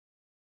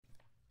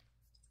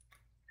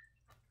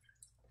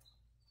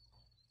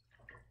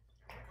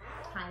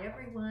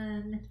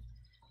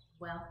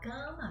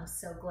Welcome. I'm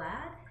so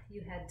glad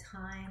you had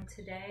time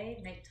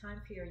today. Make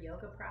time for your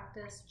yoga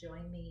practice.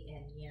 Join me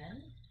in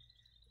Yin.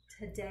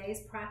 Today's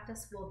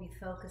practice will be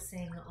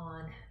focusing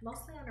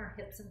mostly on our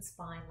hips and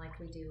spine like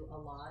we do a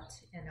lot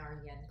in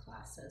our Yin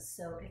classes.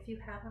 So if you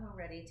haven't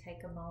already,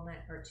 take a moment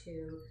or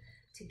two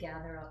to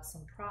gather up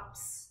some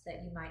props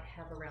that you might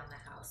have around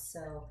the house.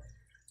 So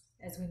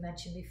as we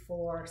mentioned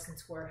before,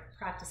 since we're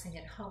practicing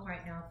at home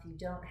right now, if you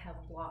don't have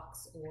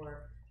blocks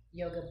or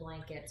yoga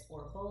blankets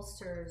or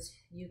bolsters,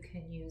 you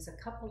can use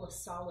a couple of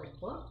solid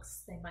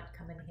books. They might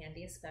come in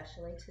handy,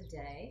 especially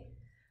today.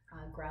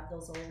 Grab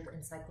those old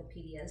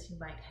encyclopedias you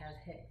might have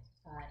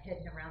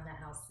hidden around the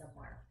house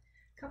somewhere.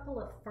 A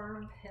couple of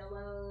firm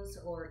pillows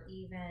or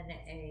even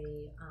a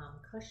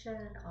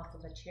cushion off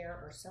of a chair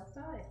or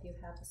sofa if you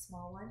have a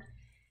small one.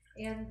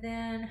 And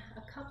then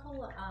a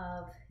couple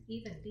of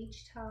even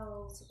beach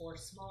towels or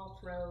small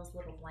throws,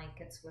 little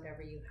blankets,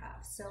 whatever you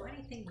have. So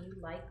anything you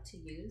like to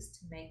use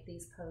to make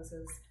these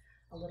poses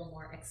a little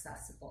more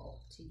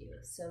accessible to you.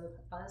 So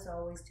as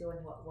always,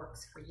 doing what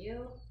works for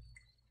you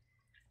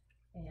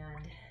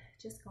and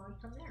just going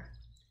from there.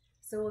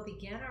 So we'll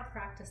begin our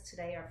practice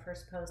today. Our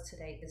first pose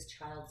today is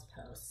child's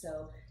pose.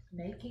 So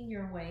making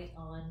your way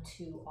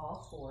onto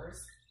all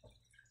fours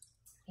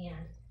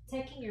and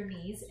taking your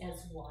knees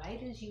as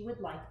wide as you would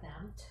like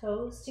them,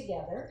 toes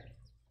together.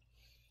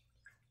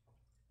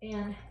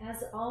 And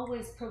as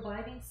always,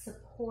 providing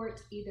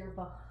support either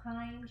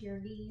behind your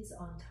knees,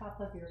 on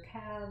top of your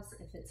calves,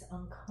 if it's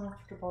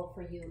uncomfortable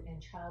for you in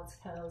child's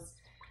pose,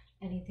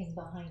 anything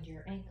behind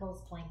your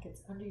ankles,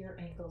 blankets under your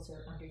ankles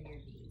or under your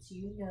knees.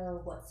 You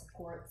know what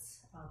supports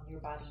your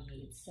body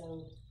needs,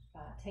 so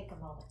take a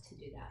moment to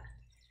do that.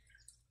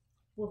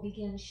 We'll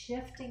begin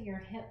shifting your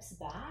hips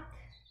back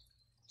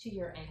to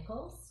your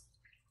ankles,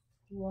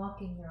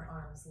 walking your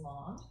arms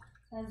long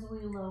as we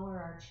lower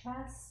our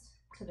chest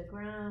to the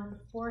ground,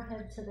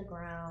 forehead to the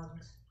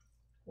ground,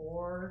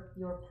 or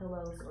your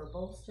pillows or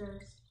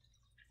bolsters,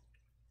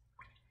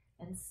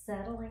 and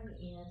settling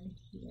in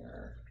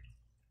here.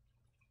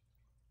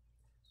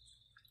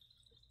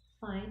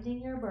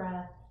 Finding your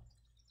breath,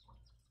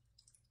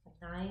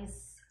 a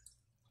nice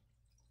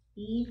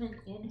even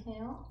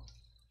inhale,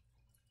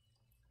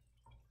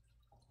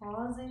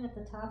 pausing at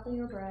the top of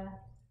your breath,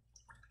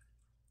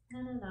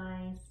 and a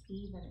nice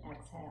even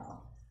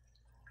exhale.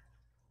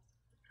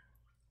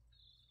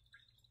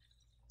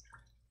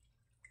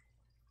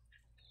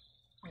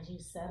 As you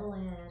settle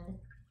in,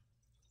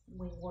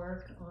 we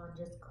work on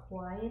just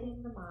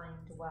quieting the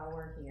mind while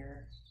we're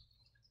here.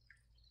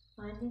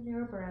 Finding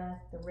your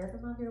breath, the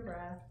rhythm of your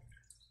breath,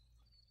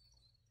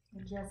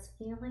 and just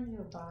feeling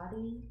your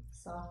body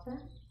soften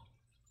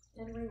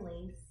and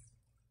release,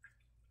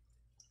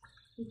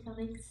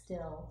 becoming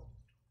still.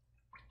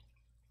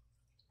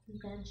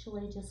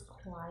 Eventually just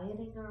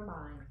quieting our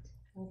mind.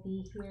 We'll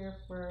be here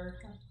for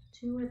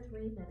 2 or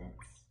 3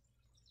 minutes.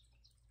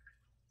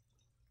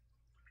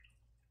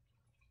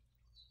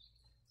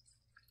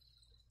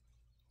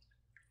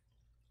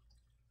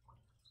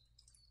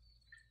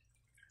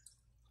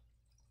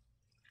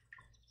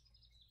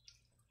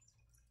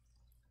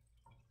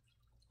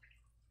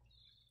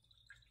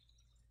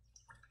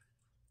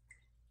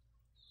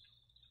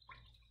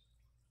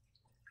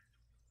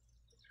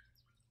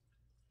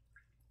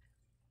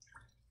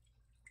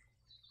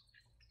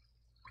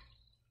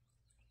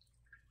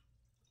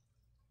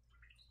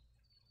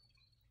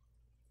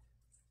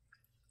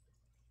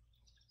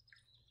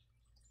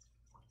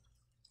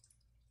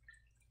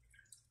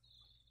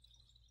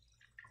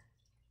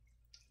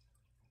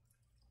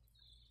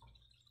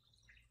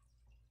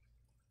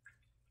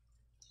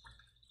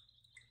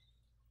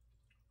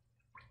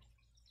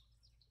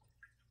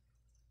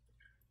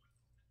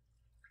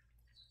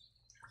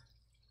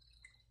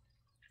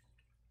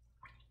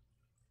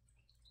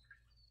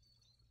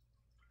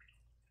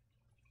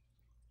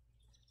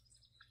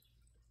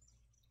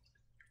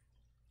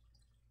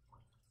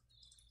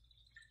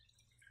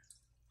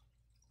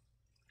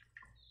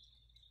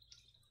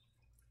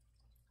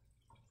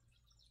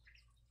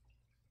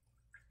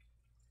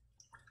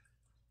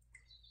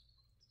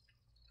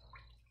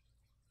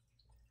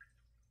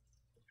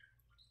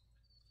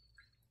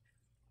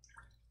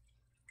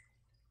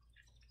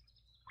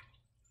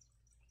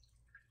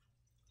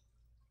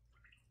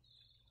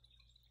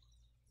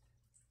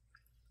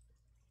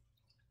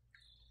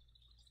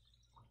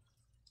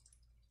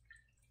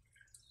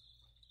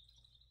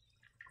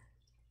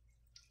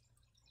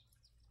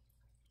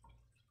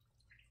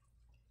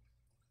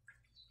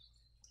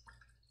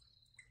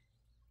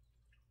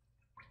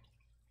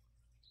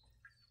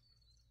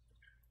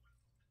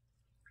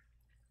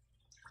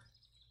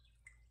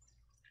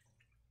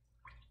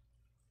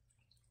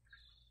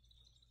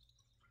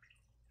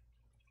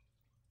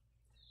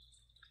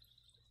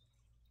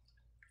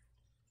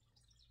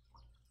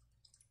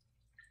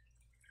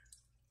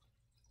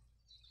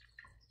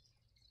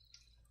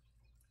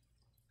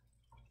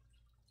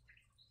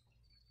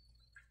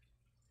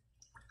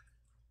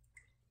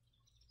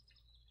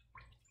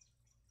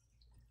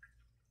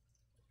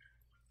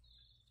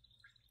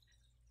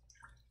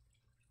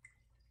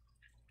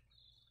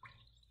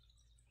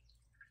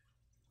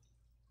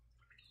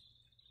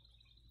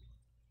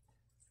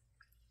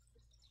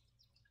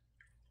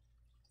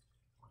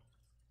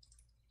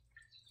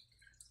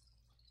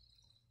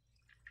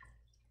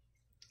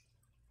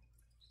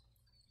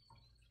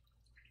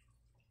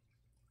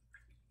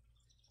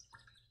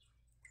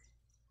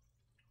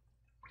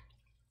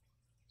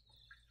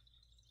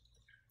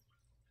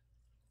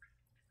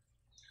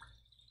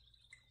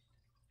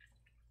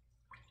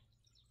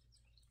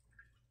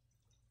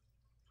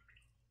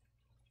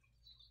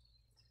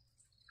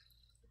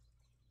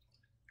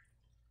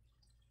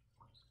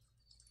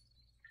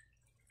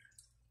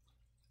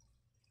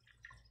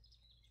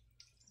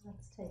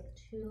 Take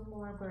 2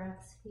 more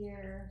breaths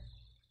here.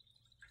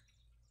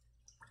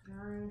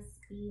 Nice,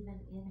 even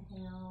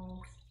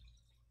inhales.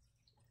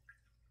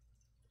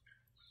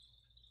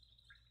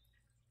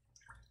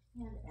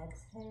 And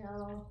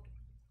exhale.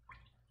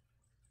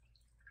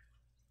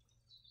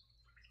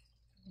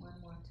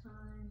 One more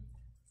time.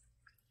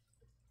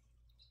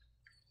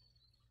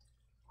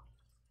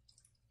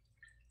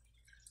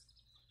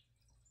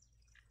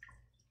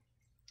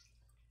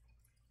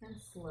 And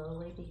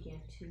slowly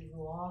begin to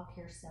walk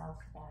yourself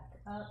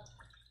back up,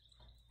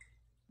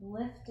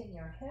 lifting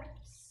your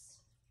hips,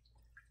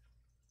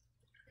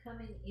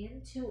 coming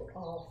into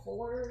all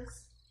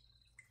fours,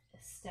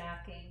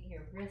 stacking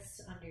your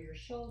wrists under your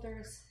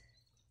shoulders,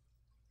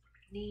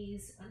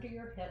 knees under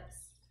your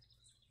hips.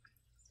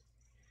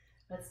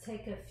 Let's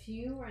take a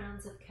few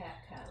rounds of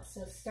cat-cow.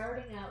 So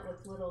starting out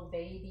with little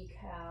baby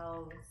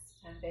cows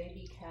and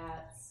baby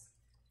cats,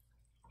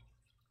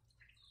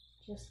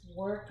 just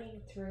working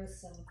through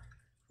some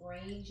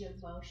range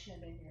of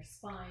motion in your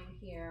spine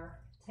here,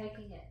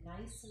 taking it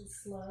nice and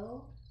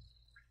slow,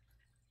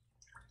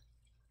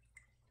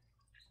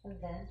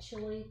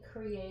 eventually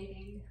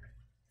creating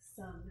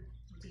some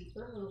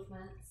deeper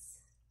movements.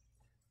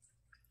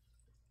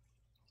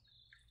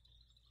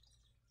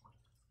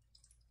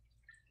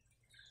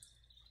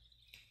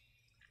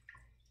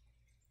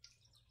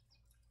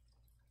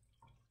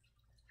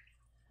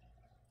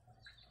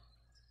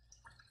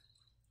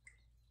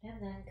 And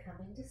then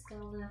coming to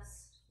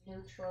stillness,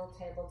 neutral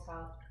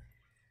tabletop.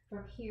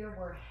 From here,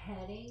 we're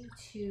heading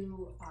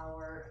to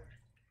our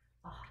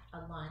a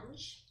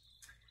lunge,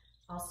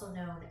 also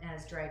known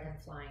as dragon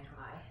flying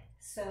high.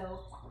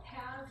 So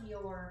have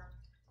your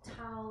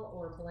towel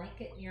or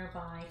blanket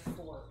nearby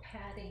for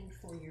padding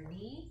for your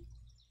knee.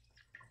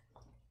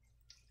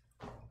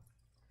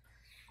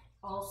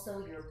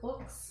 Also, your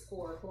books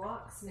or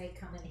blocks may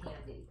come in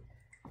handy.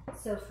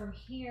 So from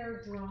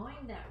here,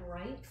 drawing that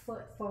right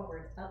foot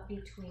forward up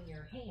between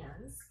your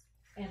hands,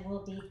 and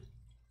we'll be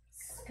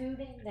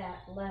scooting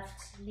that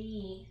left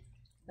knee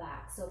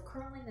back. So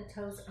curling the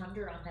toes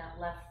under on that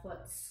left foot,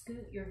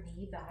 scoot your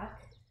knee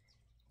back,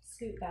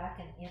 scoot back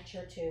an inch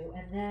or two,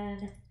 and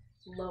then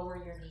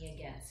lower your knee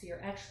again. So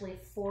you're actually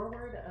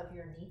forward of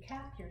your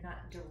kneecap. You're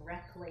not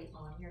directly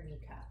on your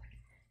kneecap.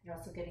 You're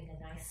also getting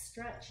a nice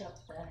stretch up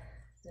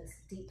this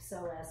deep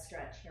psoas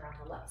stretch here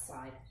on the left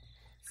side.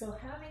 So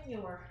having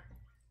your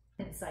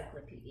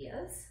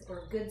encyclopedias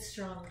or good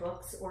strong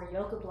books or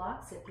yoga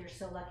blocks, if you're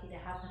so lucky to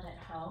have them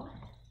at home,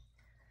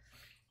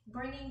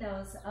 bringing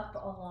those up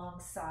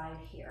alongside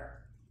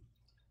here.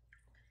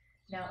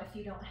 Now, if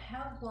you don't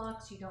have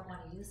blocks, you don't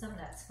want to use them,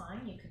 that's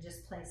fine. You can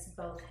just place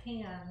both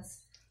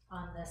hands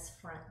on this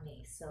front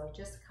knee. So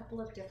just a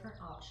couple of different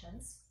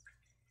options.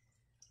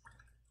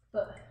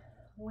 But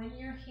when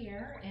you're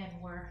here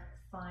and we're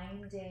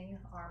finding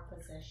our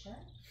position,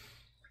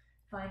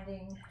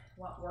 finding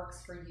what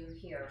works for you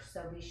here.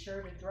 So be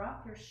sure to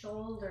drop your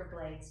shoulder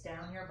blades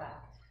down your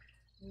back.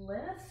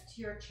 Lift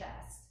your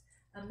chest.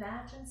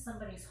 Imagine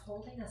somebody's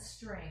holding a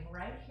string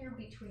right here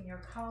between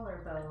your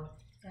collarbone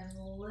and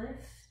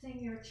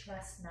lifting your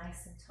chest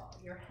nice and tall.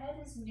 Your head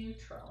is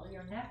neutral,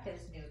 your neck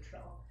is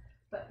neutral,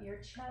 but your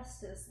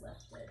chest is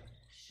lifted.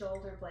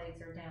 Shoulder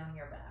blades are down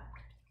your back.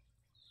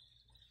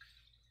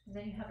 And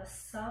then you have a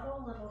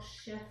subtle little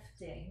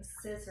shifting,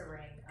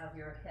 scissoring of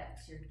your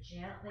hips. You're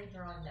gently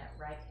drawing that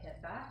right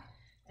hip back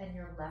and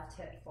your left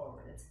hip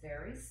forward. It's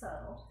very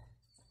subtle.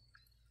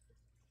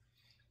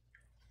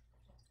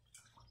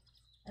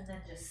 And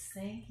then just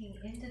sinking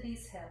into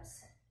these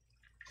hips,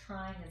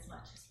 trying as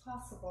much as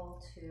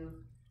possible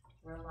to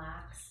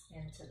relax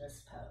into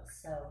this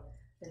pose. So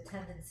the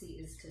tendency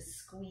is to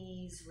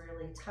squeeze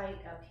really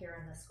tight up here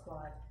in this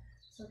quad.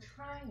 So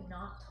trying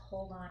not to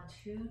hold on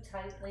too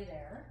tightly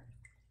there.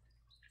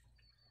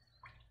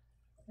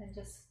 And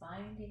just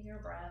finding your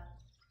breath.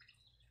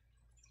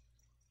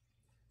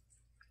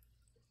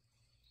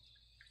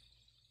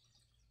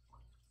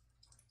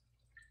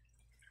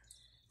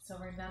 So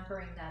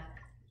remembering that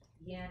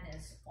Yin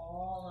is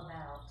all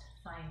about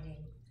finding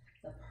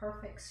the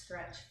perfect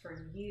stretch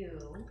for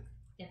you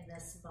in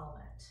this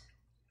moment.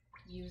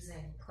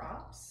 Using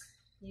props,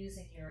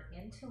 using your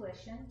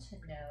intuition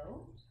to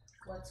know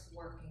what's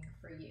working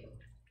for you.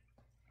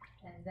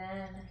 And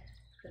then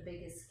the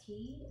biggest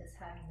key is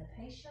having the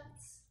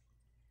patience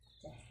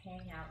to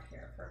hang out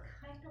here for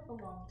kind of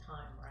a long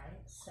time,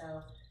 right?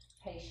 So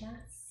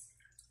patience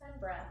and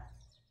breath.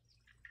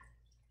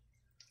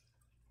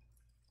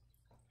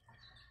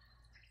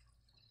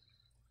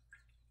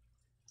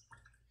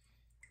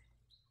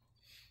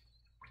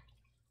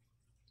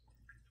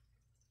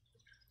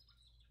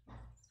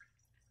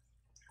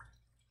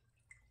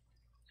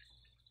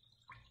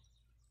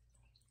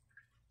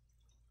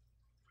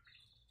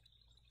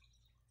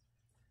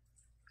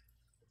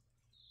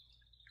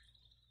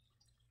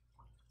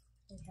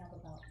 We have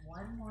about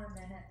 1 more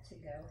minute to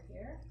go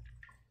here.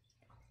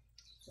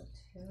 So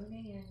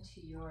tuning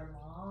into your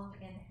long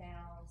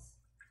inhales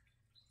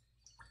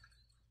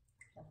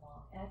and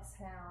long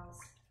exhales.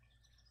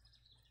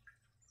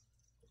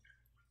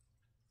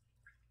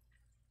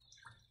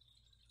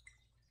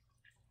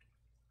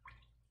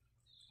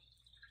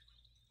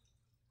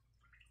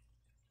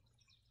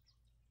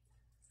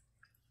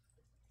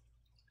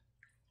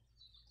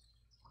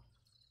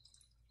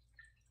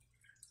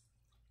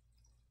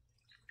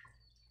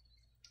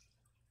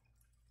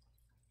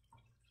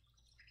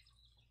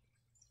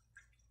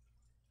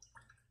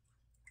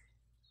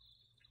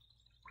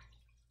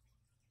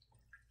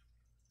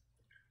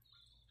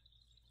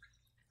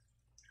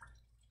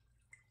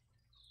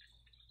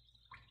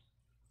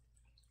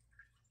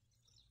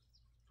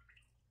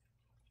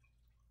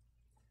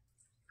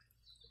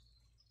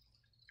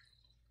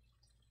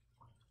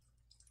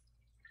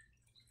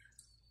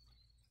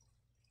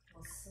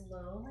 We'll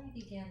slowly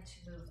begin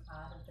to move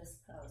out of this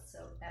pose.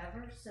 So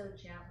ever so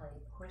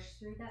gently push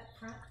through that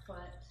front foot.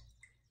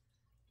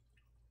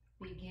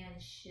 Begin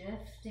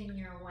shifting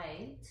your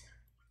weight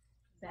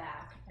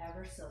back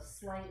ever so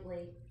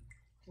slightly,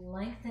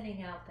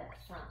 lengthening out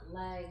that front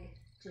leg,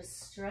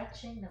 just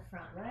stretching the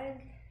front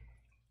leg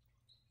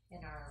in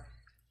our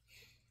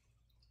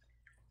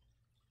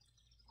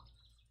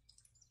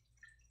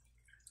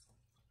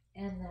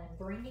and then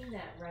bringing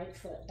that right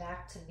foot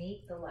back to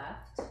meet the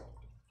left,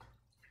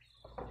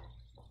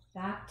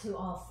 back to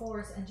all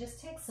fours, and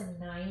just take some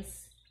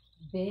nice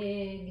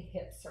big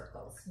hip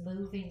circles,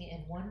 moving in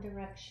one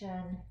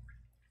direction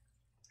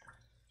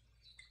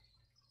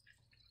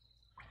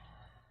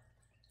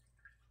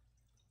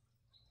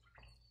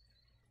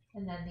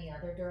and then the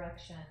other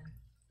direction.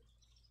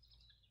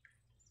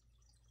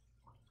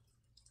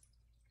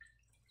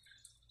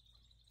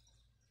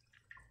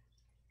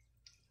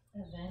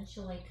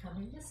 Eventually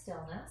coming to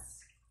stillness,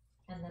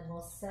 and then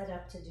we'll set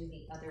up to do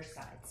the other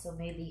side. So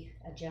maybe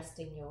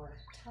adjusting your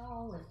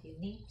towel if you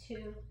need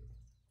to.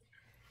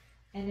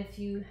 And if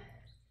you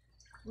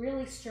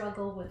really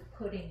struggle with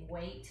putting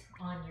weight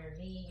on your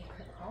knee, you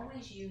can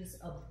always use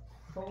a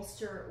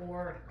bolster,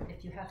 or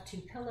if you have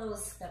two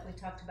pillows that we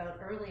talked about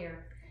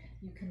earlier,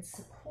 you can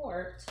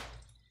support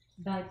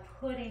by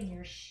putting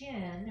your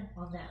shin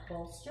on that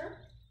bolster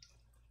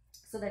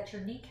so that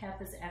your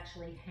kneecap is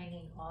actually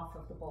hanging off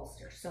of the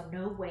bolster. So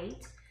no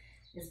weight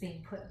is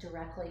being put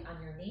directly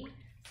on your knee.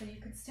 So you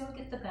can still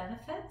get the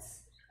benefits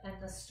and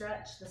the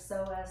stretch, the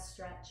psoas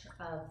stretch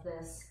of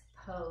this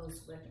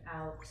pose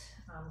without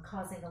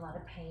causing a lot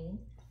of pain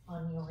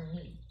on your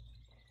knee.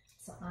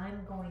 So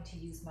I'm going to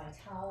use my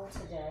towel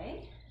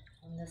today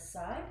on this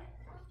side,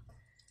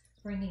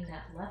 bringing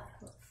that left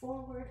foot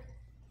forward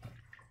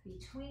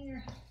between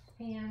your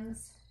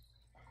hands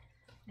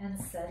and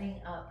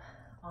setting up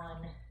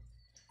on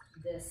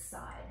this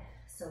side.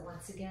 So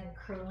once again,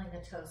 curling the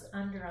toes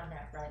under on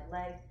that right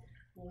leg,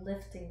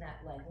 lifting that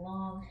leg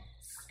long,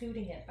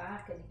 scooting it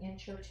back an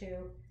inch or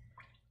two,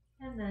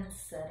 and then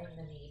setting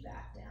the knee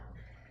back down.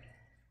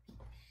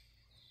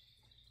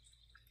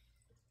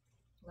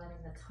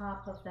 Letting the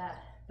top of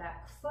that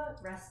back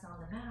foot rest on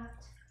the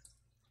mat.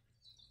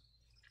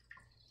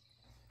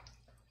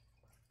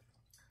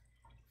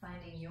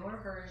 Finding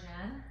your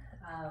version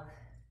of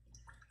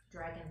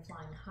dragon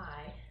flying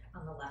high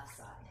on the left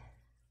side.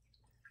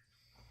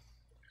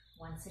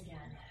 Once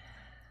again,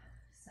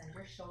 send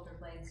your shoulder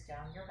blades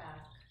down your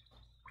back.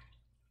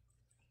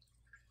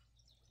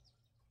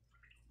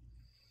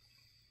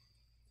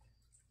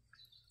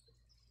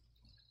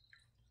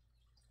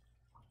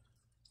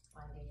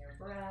 Finding your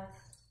breath,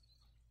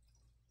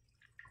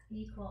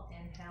 equal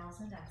inhales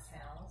and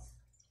exhales.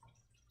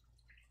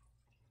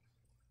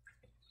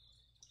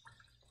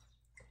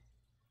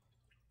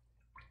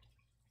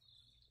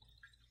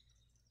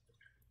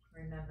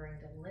 Remembering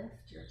to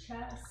lift your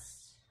chest.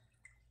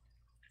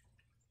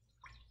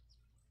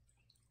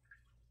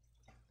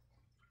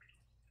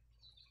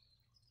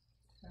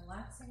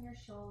 Relaxing your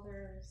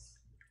shoulders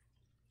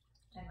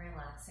and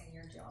relaxing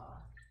your jaw.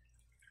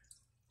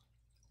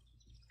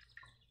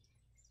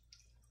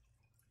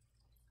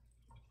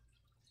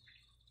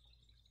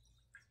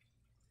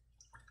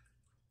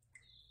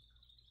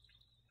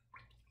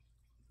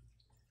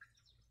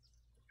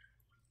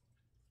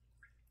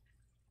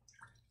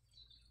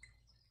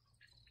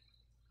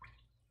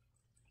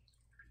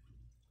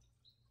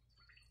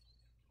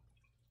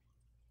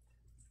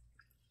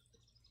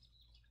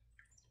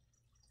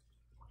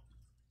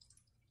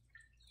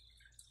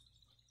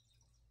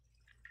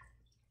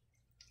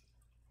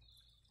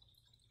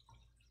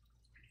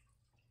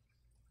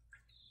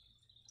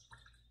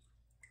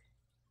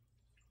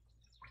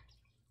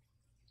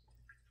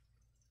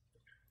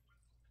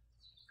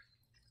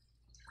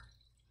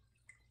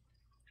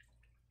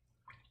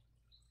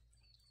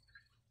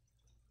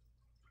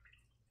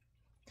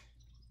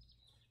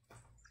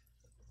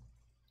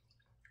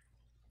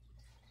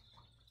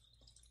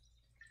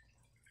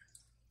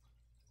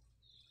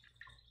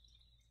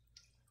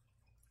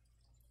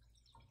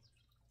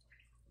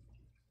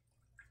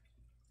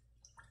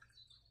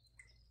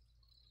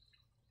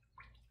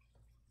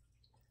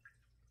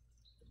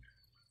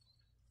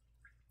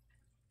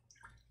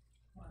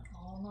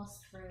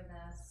 Almost through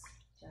this,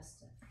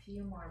 just a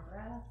few more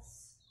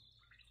breaths.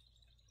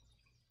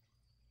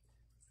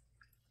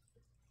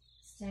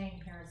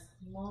 Staying here as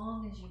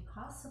long as you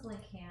possibly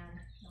can,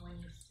 and when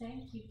you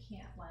think you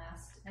can't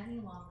last any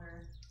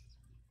longer,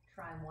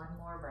 try one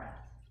more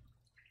breath.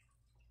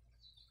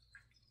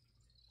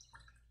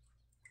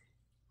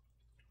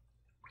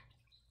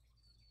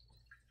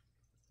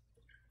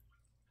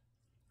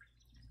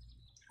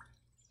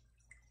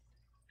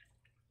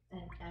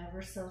 And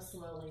ever so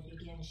slowly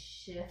begin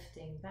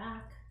shifting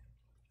back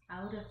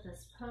out of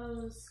this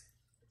pose,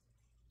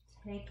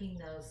 taking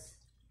those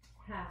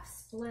half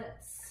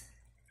splits,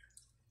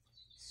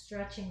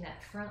 stretching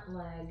that front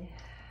leg,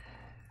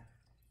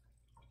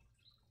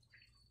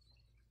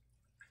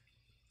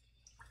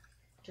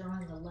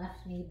 drawing the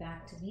left knee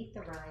back to meet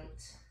the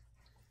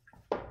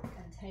right,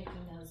 And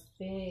taking those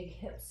big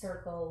hip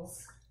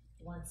circles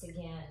once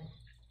again,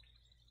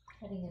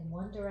 heading in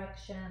one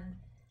direction,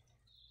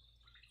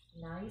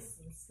 nice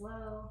and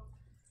slow,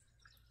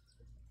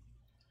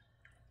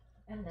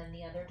 and then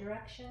the other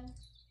direction.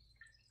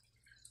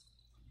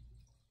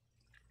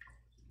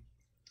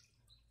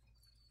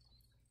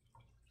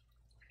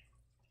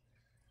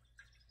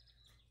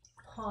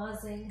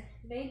 Pausing,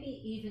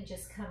 maybe even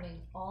just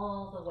coming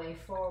all the way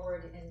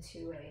forward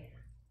into a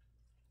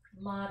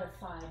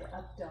modified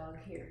up dog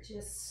here,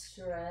 just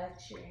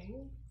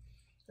stretching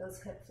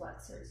those hip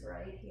flexors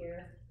right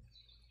here.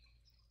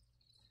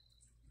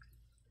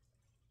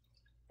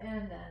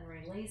 And then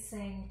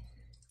releasing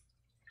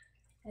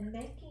and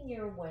making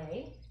your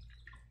way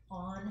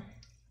on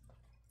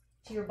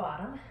to your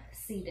bottom,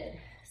 seated.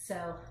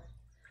 So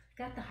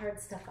got the hard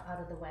stuff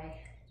out of the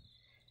way.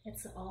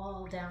 It's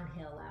all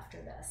downhill after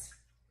this.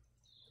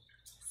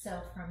 So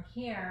from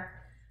here,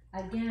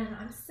 again,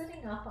 I'm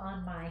sitting up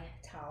on my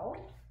towel,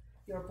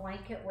 your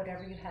blanket,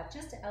 whatever you have,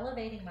 just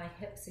elevating my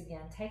hips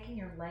again, taking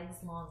your legs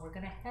long. We're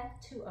going to head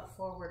to a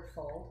forward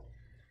fold.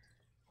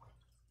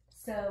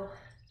 So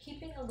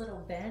keeping a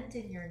little bend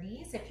in your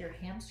knees. If your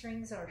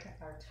hamstrings are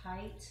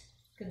tight,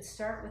 you can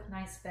start with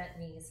nice bent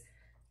knees.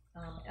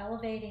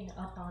 Elevating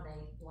up on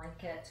a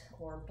blanket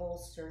or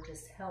bolster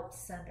just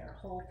helps send our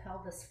whole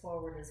pelvis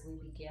forward as we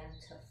begin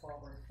to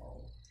forward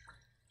fold.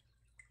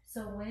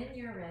 So when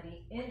you're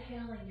ready,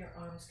 inhaling your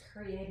arms,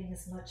 creating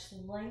as much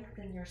length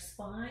in your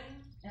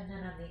spine, and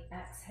then on the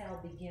exhale,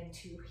 begin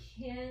to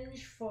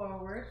hinge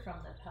forward from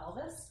the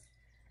pelvis.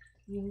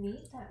 You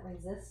meet that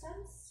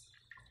resistance,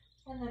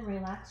 and then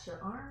relax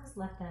your arms,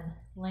 let them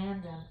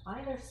land on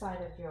either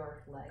side of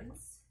your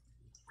legs.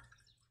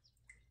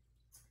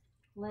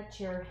 Let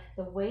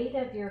the weight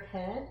of your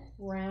head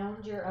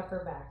round your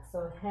upper back.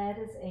 So head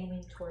is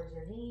aiming towards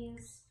your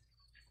knees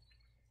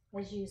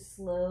as you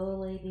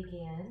slowly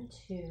begin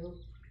to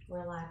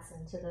relax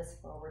into this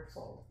forward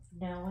fold,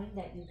 knowing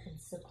that you can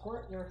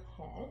support your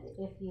head,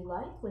 if you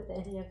like, with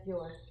any of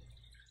your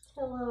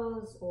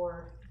pillows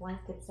or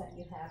blankets that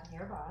you have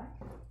nearby.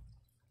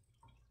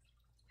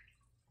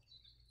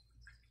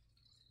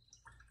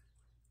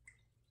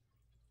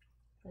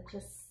 But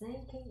just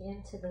sinking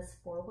into this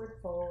forward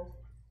fold,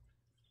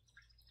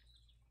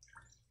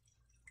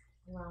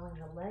 allowing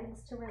the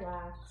legs to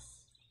relax,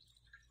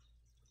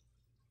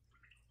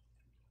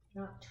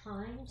 not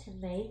trying to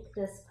make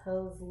this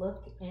pose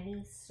look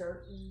any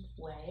certain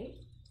way.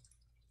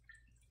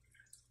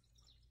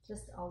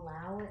 Just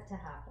allow it to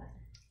happen.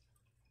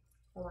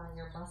 Allow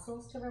your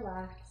muscles to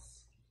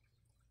relax.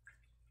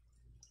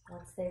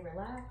 Once they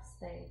relax,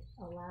 they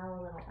allow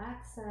a little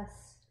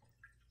access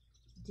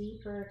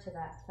deeper to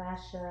that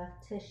fascia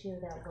tissue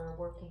that we're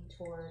working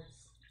towards.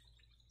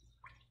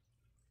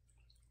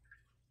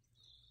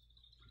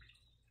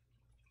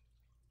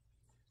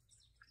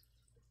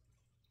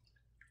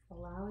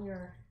 Allow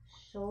your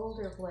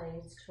shoulder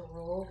blades to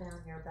roll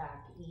down your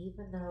back,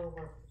 even though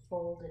we're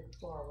folded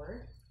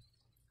forward.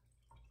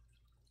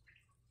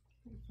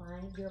 And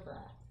find your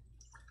breath.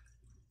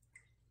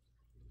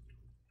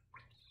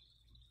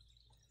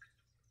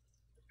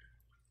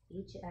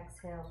 Each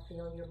exhale,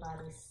 feel your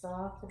body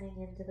softening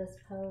into this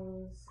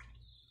pose,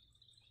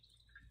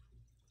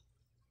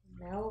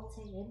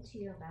 melting into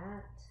your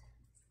mat.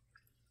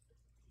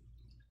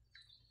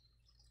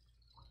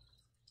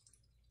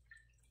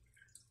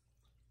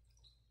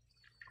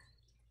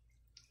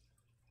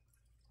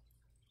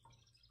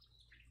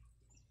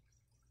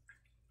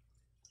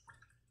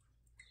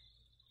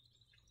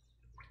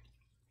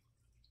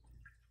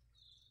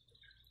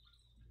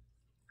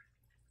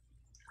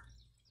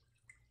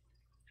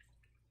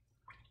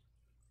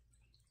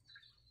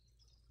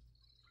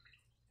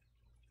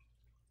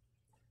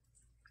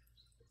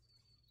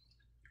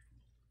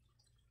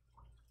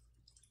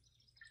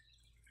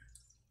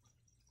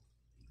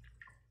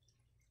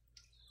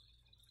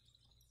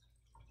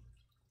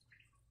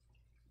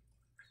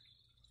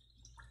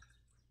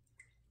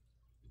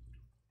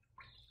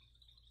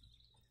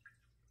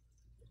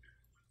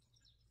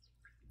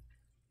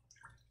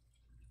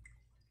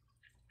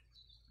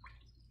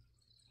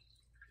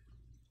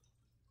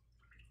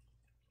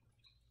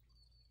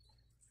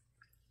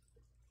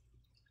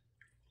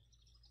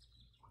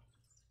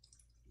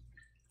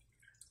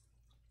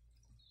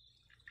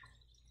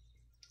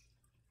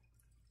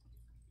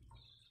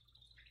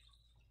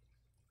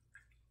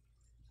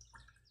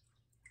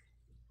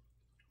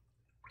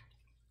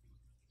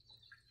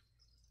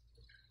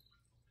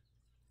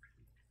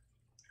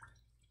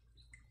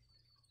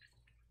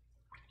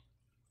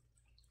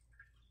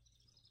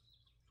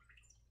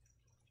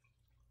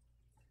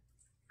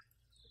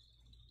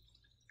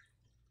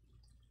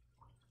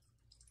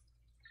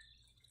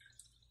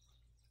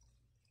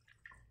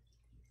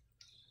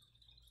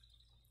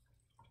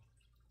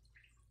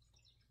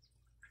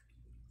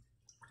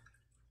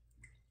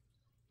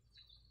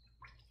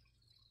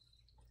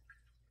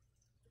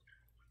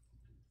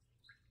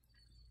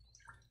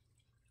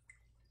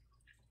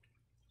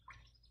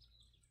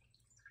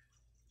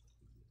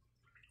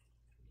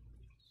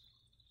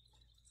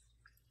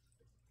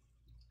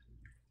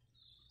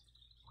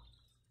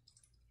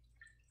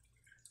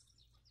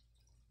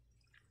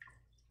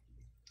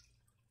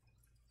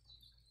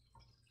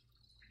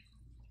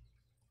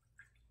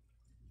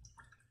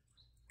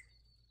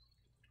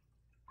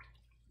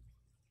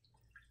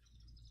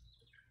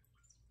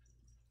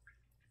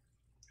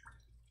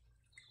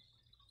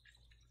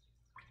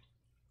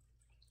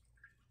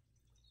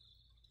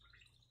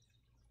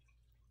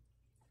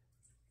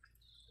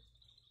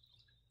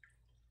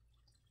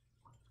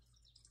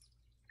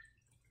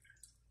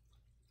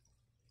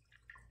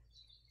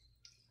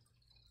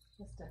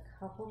 Just a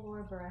couple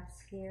more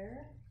breaths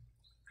here.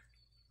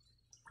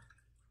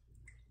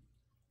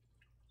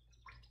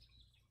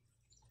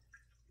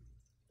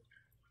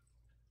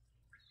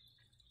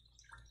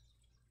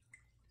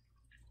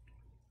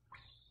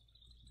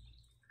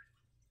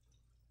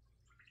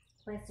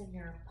 Placing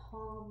your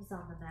palms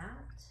on the mat,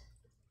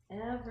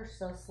 ever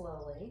so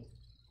slowly,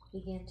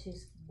 begin to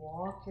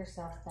walk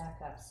yourself back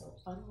up. So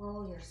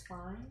unroll your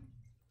spine,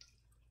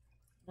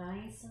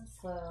 nice and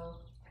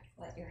slow.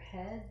 Let your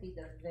head be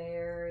the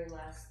very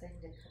last thing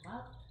to come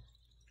up.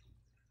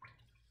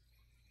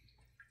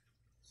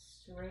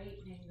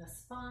 Straightening the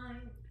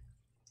spine,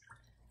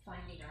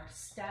 finding our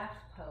staff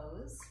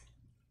pose.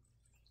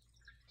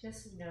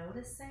 Just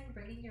noticing,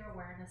 bringing your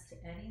awareness to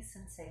any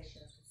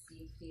sensations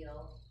you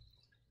feel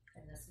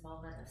in this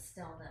moment of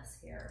stillness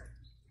here.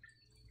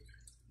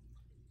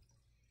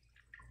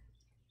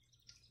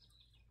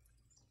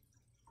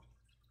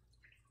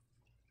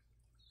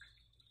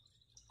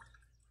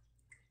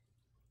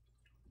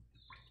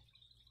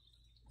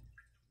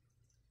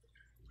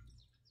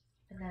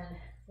 And then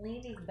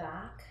leaning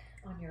back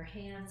on your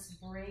hands,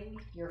 bring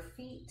your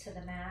feet to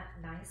the mat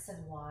nice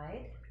and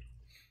wide.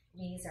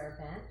 Knees are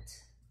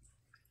bent.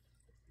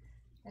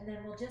 And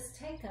then we'll just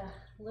take a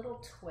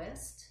little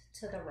twist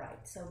to the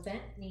right. So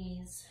bent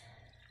knees,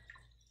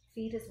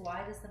 feet as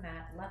wide as the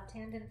mat, left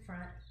hand in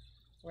front,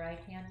 right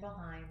hand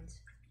behind.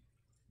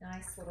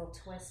 Nice little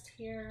twist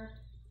here.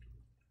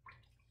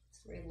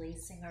 Just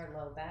releasing our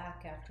low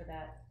back after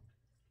that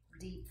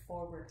deep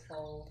forward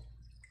fold.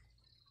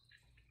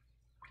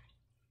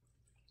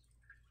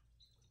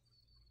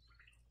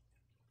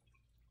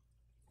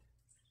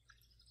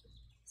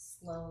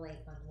 Slowly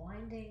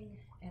unwinding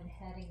and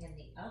heading in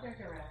the other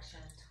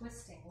direction,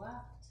 twisting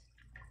left.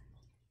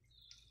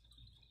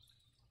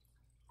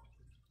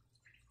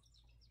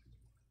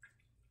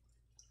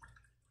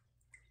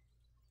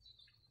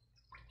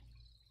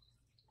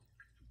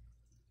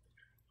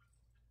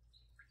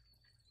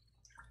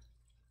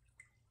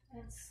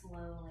 And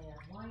slowly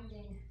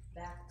unwinding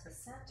back to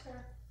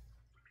center.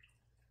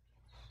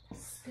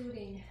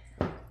 Scooting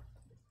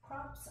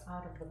props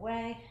out of the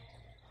way.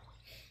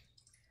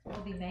 We'll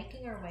be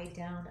making our way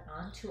down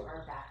onto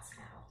our backs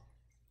now.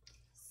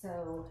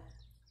 So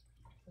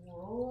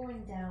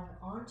rolling down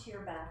onto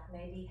your back,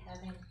 maybe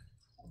having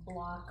a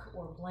block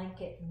or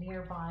blanket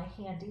nearby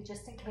handy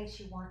just in case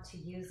you want to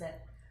use it.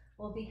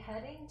 We'll be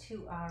heading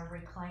to our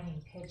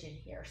reclining pigeon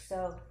here.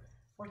 So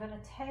we're going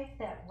to take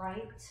that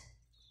right,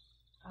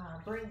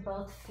 bring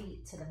both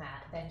feet to the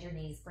mat, bend your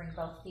knees, bring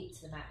both feet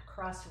to the mat,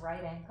 cross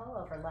right ankle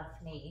over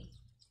left knee.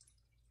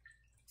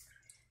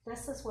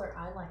 This is where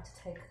I like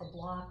to take a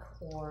block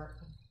or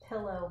a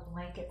pillow,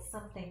 blanket,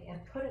 something,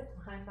 and put it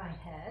behind my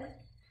head.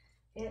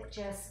 It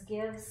just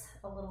gives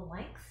a little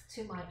length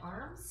to my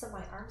arms, so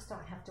my arms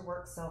don't have to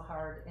work so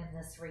hard in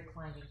this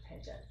reclining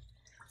pigeon.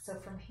 So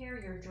from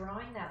here, you're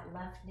drawing that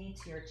left knee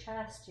to your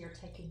chest, you're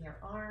taking your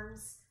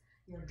arms,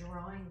 you're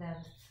drawing them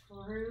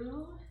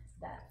through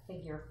that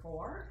figure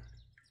four.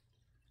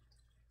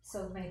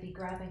 So maybe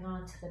grabbing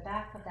onto the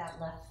back of that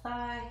left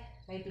thigh,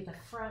 maybe the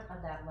front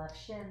of that left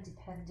shin,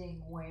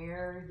 depending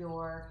where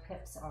your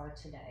hips are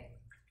today.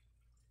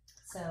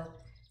 So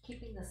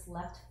keeping this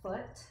left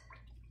foot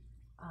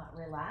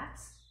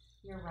relaxed.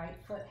 Your right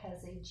foot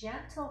has a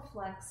gentle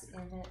flex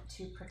in it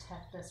to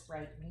protect this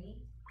right knee.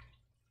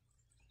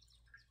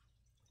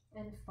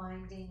 And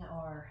finding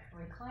our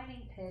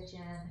reclining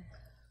pigeon,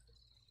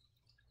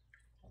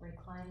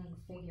 reclining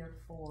figure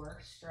four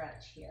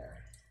stretch here.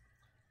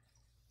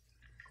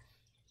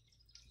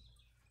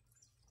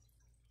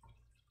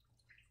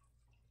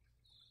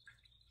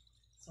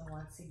 So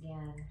once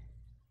again,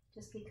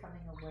 just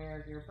becoming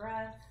aware of your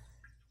breath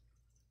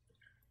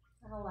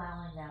and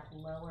allowing that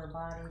lower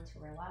body to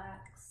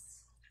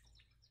relax.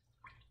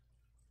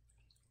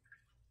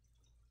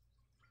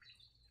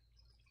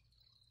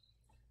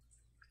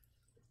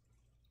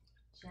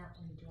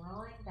 Gently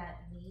drawing that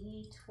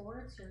knee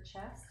towards your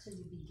chest till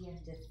you begin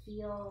to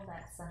feel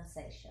that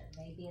sensation.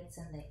 Maybe it's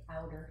in the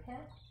outer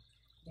hip,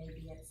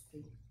 maybe it's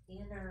the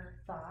inner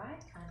thigh,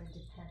 kind of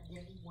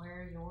depending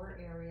where your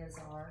areas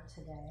are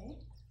today.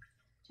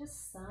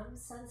 Just some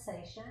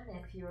sensation.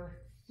 If you're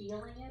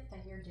feeling it,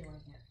 then you're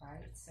doing it,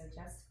 right? So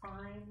just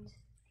find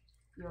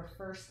your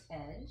first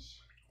edge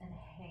and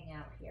hang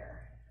out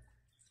here.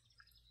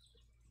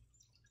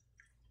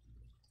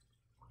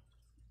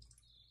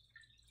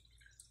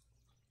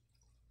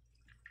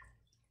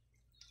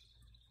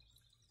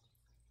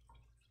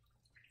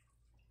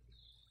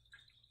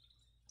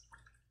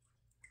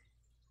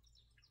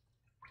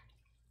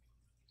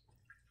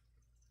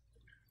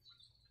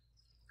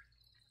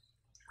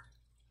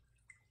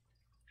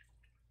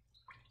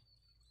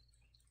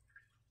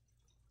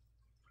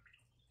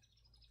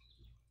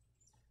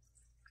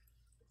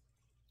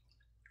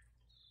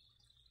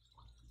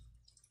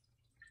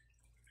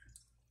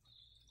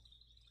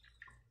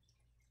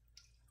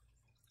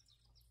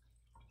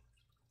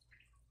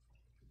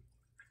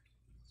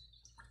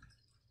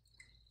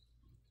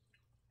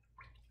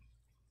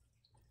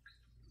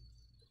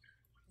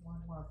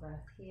 One more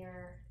breath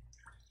here.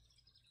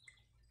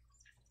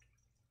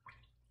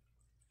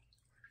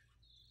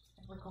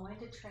 we're going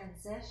to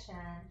transition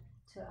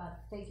to a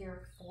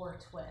figure 4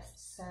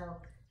 twist. So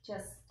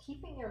just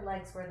keeping your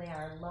legs where they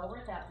are,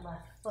 lower that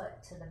left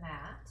foot to the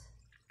mat.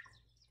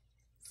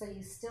 So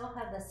you still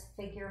have this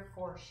figure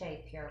 4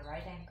 shape. Your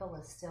right ankle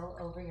is still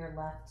over your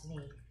left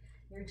knee.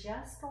 You're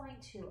just going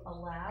to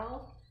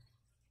allow,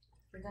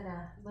 you're going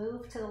to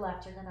move to the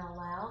left. You're going to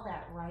allow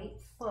that right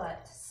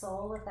foot,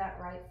 sole of that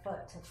right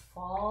foot, to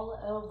fall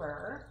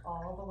over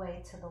all the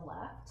way to the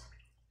left.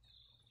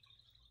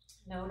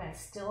 Note I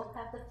still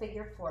have the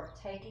figure 4,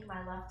 taking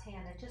my left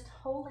hand and just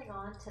holding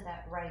on to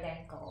that right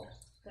ankle.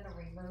 I'm going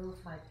to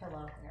remove my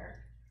pillow here.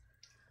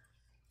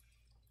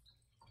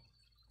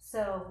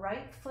 So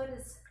right foot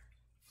is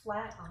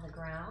flat on the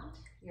ground.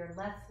 Your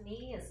left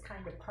knee is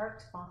kind of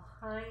parked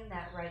behind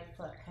that right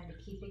foot, kind of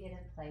keeping it in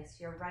place.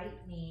 Your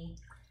right knee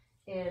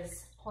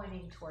is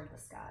pointing toward the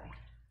sky.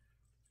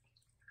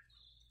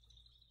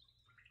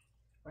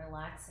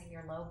 Relaxing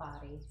your low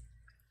body.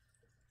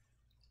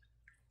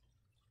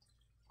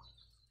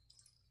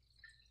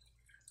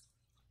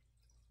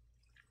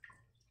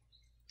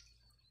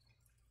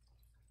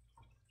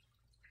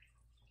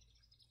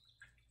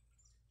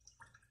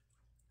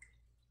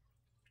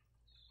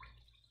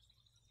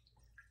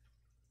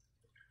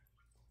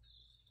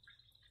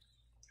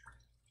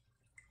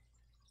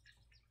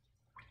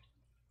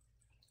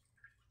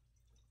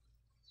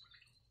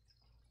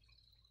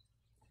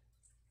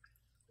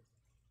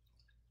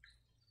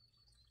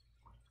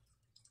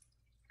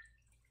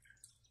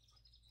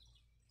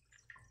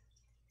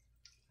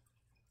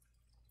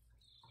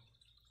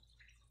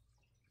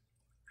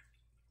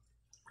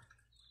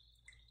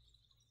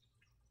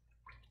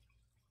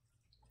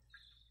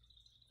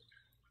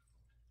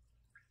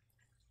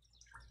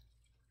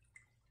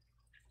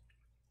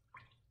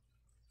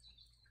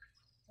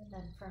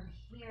 And then from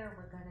here,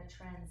 we're going to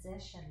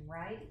transition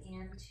right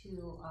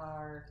into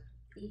our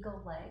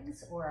eagle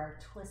legs, or our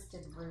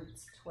twisted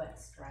roots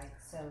twist, right?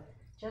 So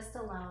just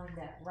allowing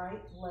that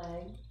right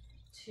leg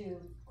to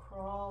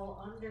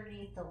crawl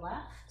underneath the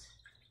left.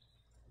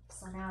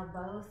 So now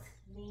both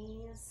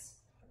knees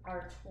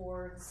are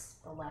towards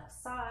the left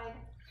side.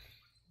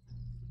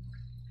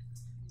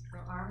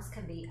 Your arms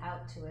can be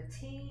out to a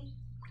T.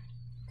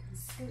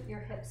 Scoot your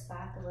hips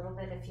back a little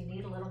bit if you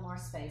need a little more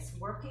space.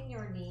 Working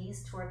your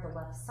knees toward the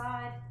left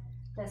side.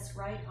 This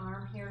right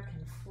arm here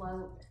can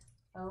float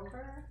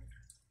over,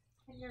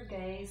 and your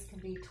gaze can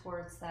be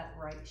towards that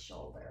right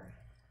shoulder.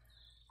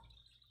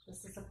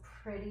 This is a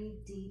pretty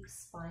deep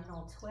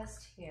spinal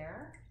twist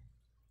here.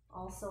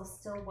 Also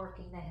still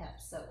working the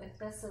hips. So if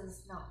this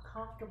is not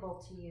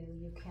comfortable to you,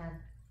 you can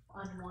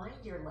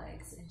unwind your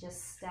legs and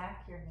just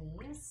stack your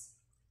knees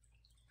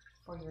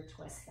for your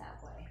twist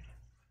that way.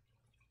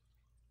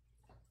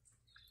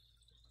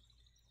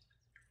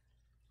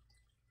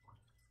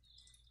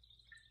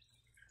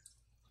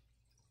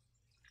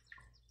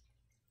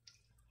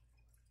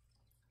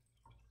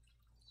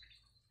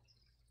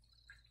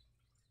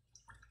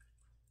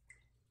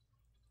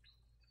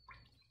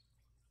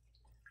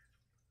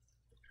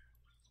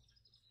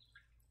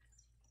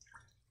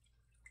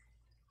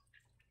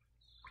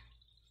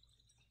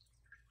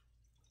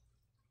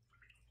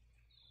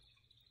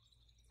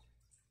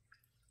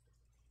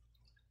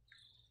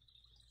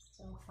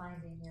 Still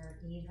finding your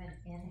even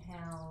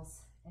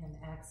inhales and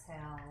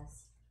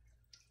exhales.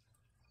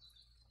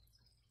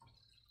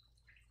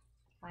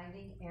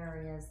 Finding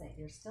areas that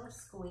you're still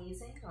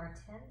squeezing or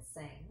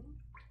tensing.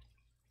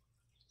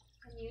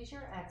 And use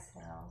your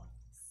exhale.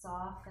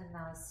 Soften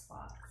those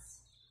spots.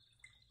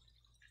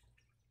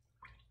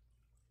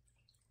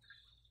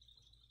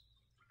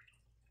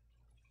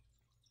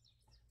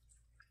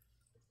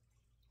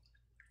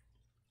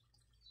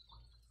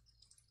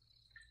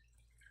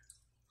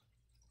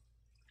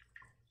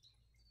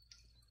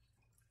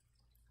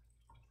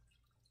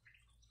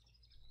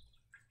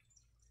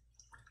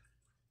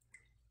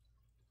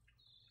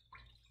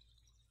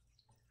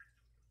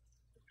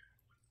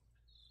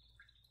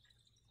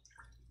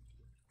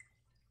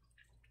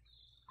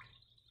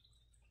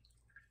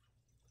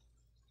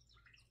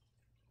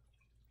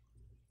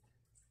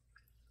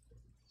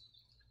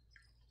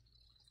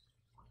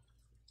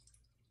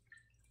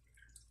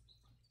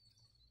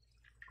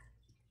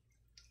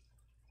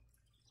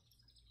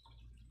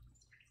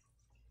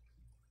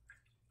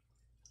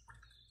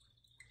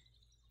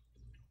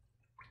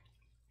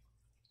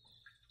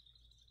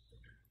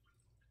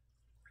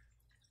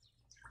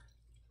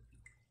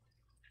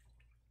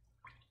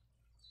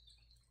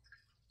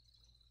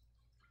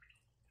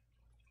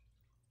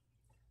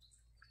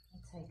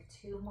 Take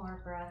 2 more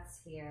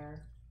breaths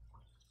here.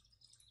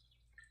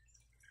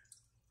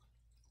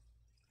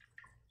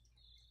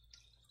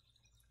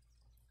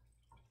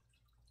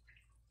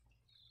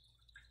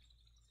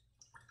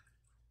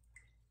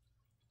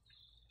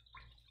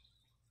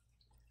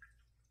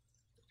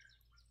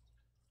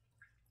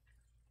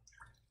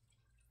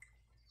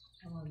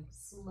 And we'll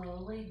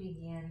slowly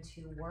begin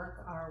to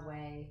work our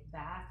way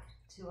back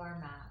to our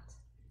mat.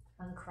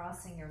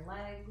 Uncrossing your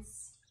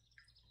legs.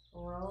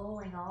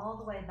 Rolling all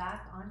the way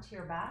back onto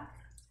your back.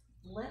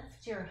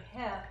 Lift your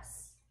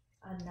hips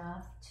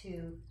enough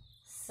to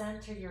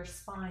center your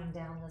spine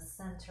down the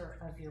center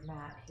of your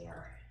mat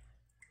here.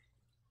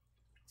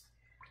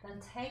 Then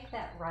take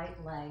that right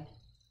leg,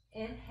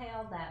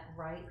 inhale that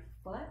right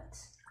foot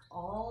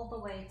all the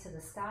way to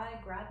the sky,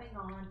 grabbing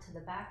on to the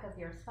back of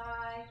your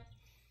thigh,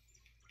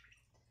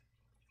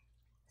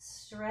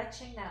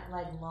 stretching that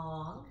leg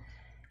long,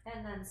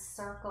 and then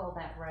circle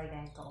that right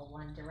ankle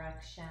one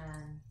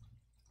direction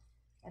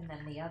and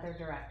then the other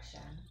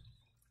direction.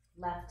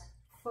 Left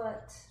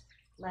foot,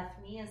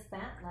 left knee is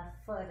bent, left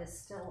foot is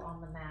still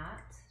on the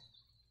mat.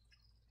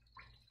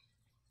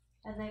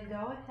 And then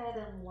go ahead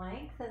and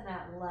lengthen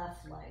that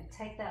left leg.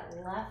 Take that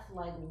left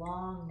leg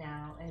long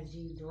now as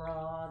you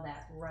draw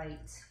that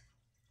right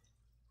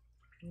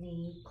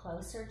knee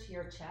closer to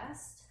your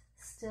chest.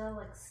 Still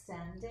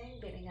extending,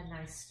 getting a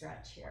nice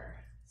stretch here.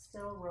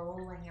 Still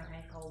rolling your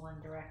ankle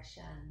one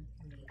direction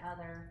and the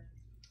other.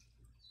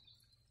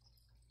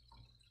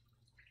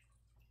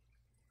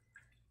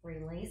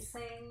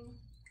 Releasing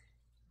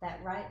that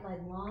right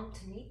leg long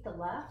to meet the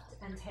left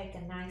and take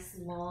a nice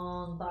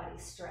long body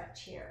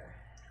stretch here.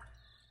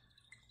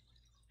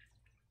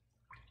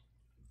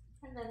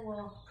 And then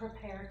we'll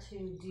prepare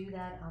to do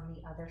that on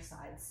the other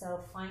side.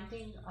 So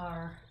finding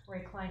our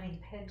reclining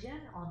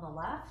pigeon on the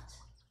left,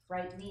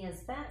 right knee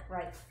is bent,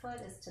 right foot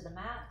is to the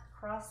mat,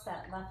 cross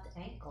that left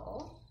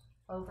ankle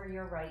over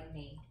your right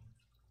knee.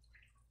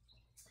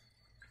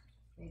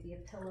 Maybe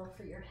a pillow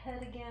for your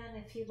head again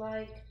if you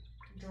like.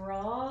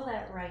 Draw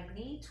that right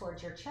knee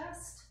towards your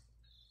chest,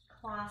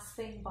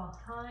 clasping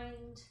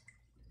behind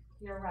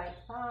your right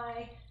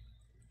thigh.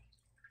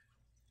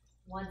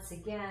 Once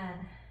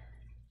again,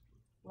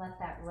 let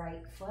that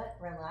right foot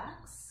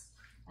relax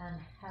and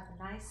have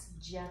a nice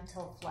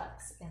gentle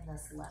flex in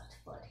this left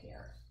foot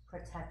here,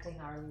 protecting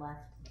our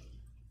left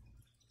knee.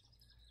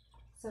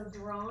 So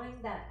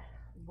drawing that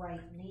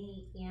right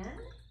knee in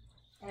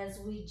as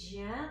we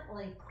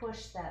gently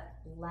push that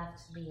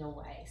left knee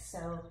away.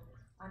 So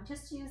I'm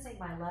just using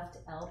my left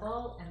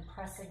elbow and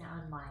pressing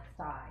on my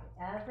thigh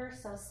ever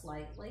so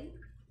slightly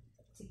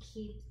to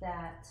keep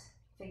that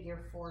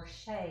figure 4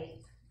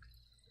 shape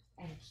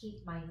and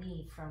keep my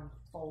knee from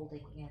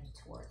folding in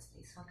towards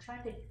me. So I'm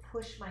trying to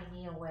push my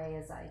knee away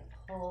as I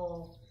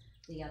pull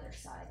the other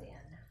side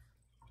in.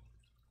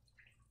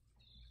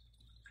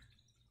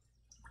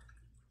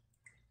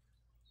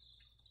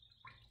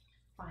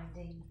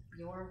 Finding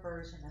your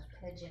version of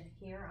pigeon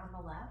here on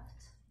the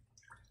left.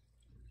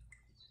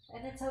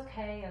 And it's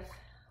okay if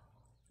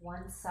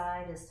one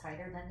side is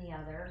tighter than the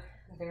other.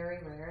 Very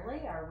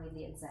rarely are we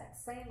the exact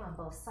same on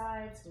both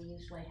sides. We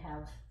usually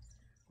have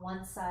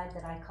one side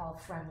that I call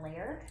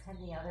friendlier and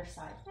the other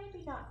side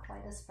maybe not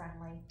quite as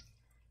friendly.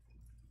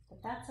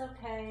 But that's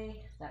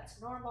okay,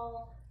 that's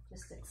normal.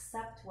 Just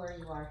accept where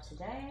you are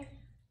today.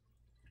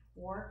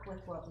 Work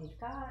with what we've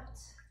got.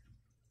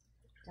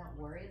 Don't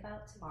worry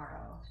about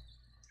tomorrow.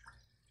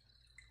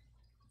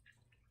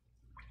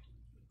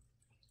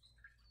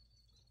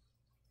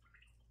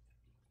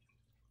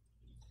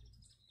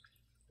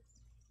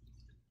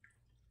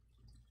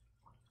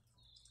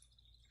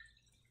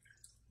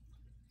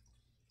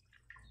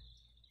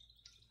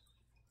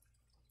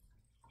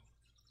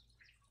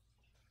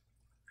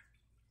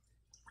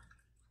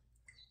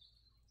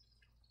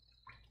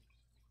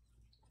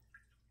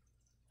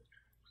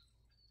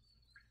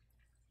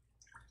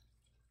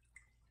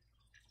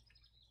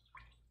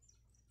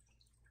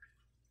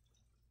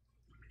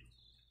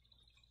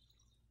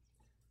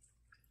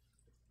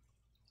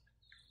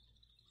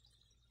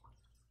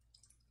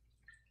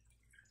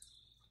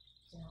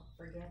 Don't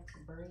forget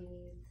to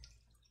breathe.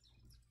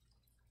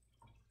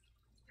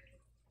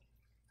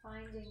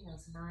 Finding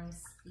those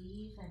nice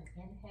even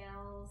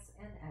inhales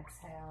and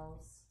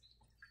exhales.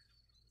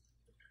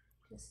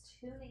 Just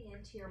tuning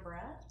into your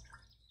breath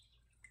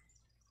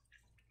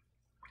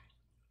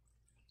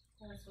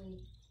as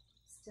we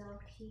still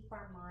keep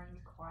our mind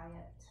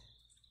quiet.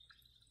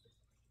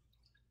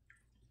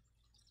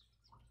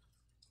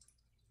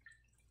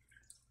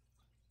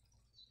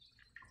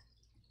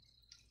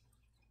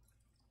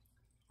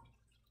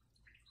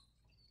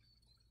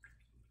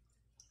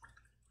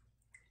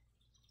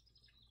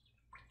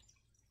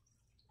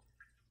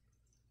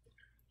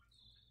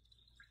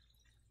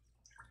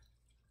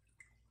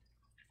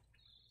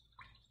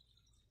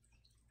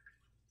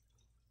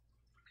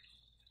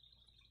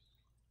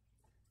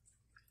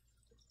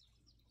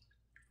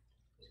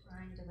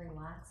 Trying to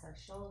relax our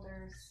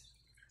shoulders,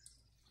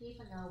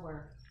 even though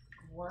we're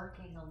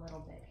working a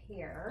little bit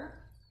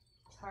here.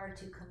 It's hard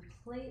to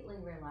completely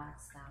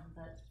relax them,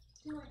 but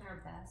doing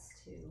our best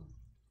to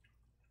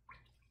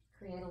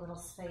create a little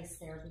space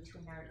there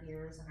between our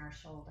ears and our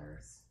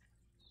shoulders.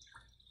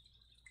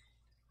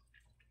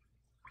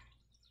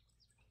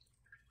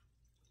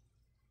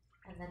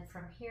 And then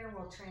from here,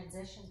 we'll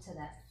transition to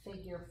that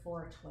figure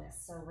 4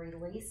 twist. So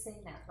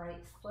releasing that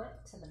right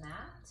foot to the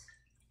mat.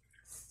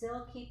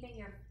 Still keeping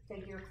your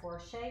figure 4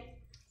 shape.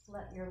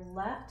 Let your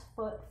left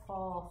foot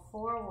fall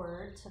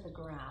forward to the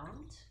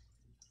ground.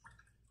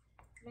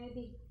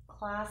 Maybe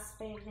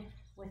clasping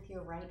with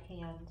your right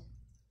hand,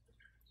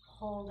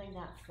 holding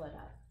that foot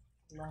up.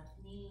 Left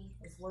knee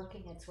is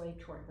working its way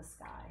toward the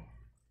sky.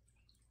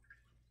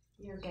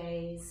 Your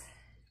gaze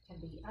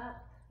can be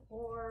up,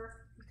 or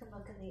you can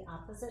look in the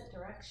opposite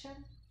direction.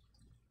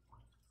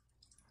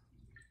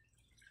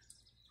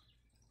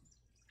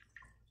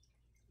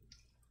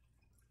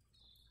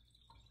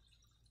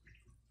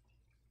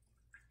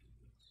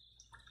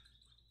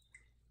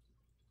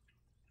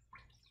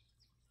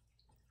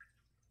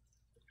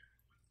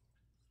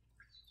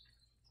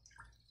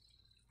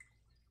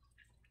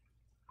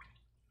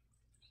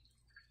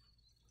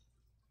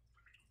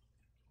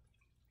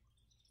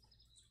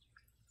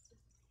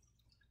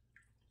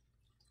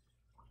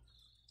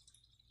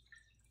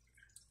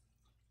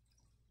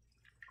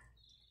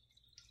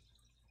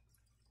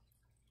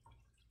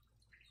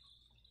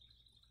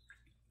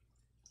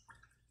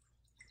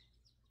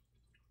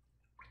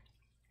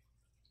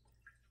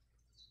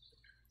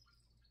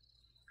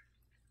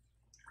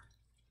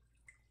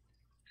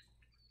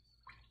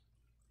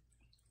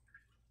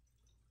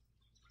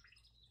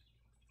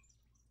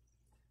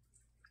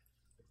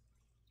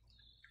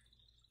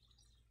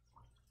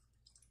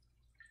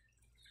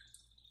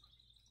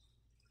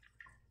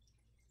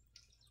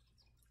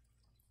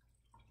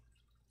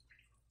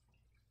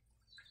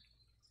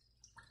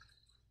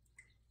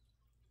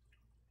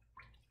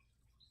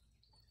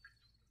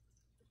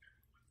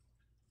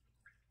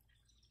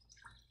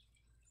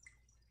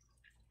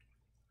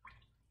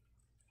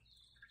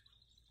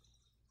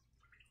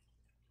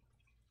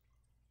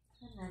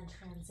 And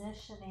then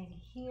transitioning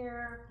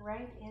here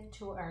right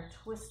into our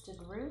twisted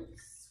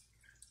roots.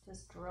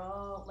 Just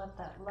draw, let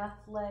that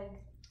left leg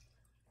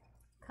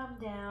come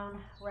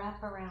down,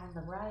 wrap around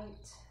the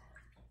right.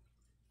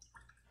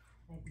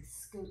 Maybe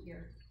scoot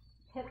your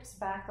hips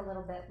back a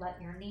little bit,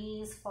 let your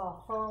knees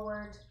fall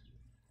forward.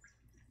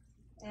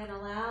 And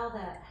allow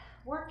that,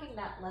 working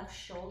that left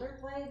shoulder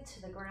blade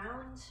to the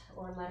ground,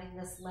 or letting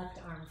this left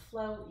arm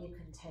float. You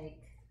can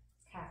take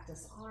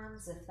cactus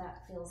arms if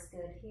that feels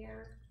good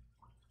here.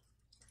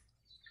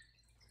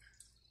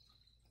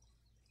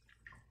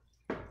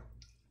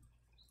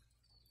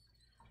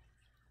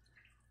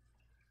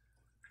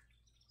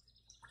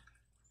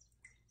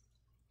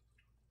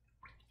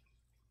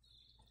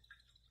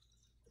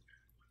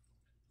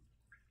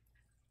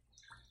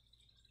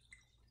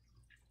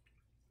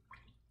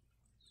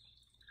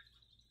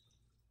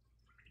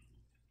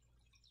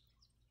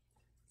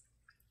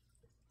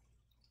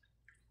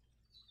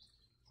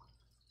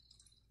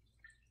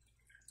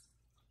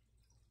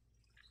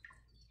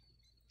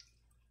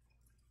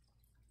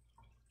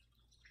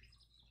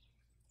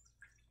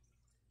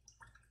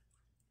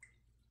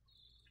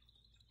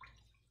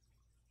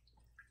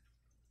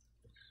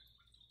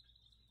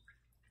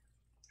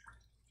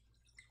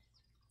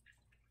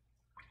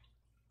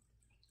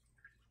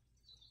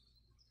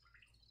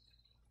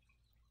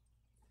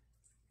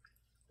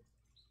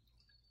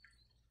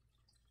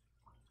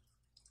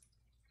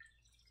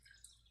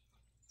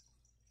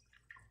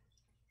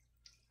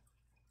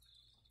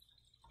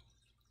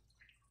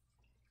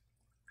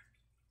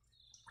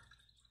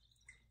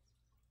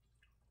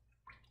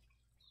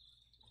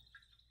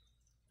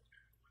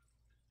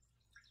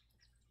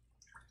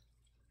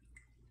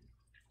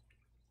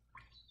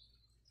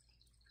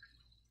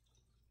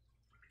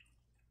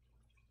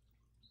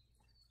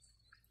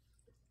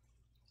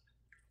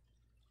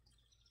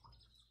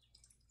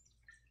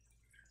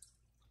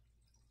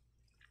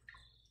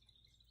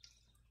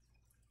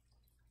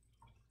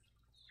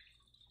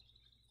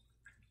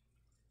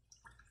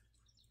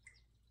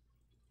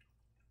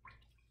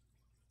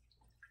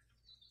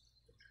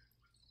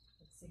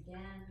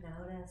 Again,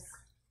 notice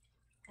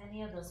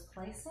any of those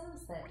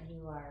places that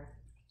you are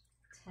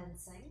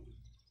tensing,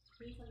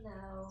 even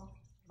though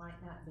might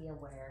not be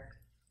aware.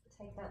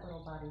 Take that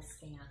little body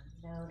scan.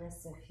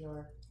 Notice if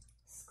you're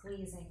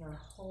squeezing or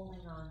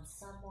holding on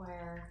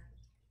somewhere,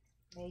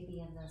 maybe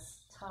in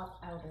this top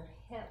outer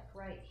hip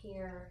right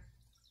here,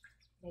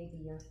 maybe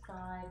your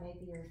thigh,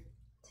 maybe you're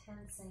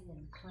tensing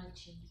and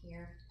clenching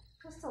here.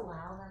 Just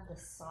allow them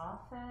to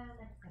soften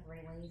and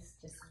release,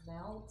 just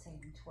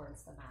melting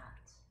towards the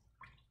mat.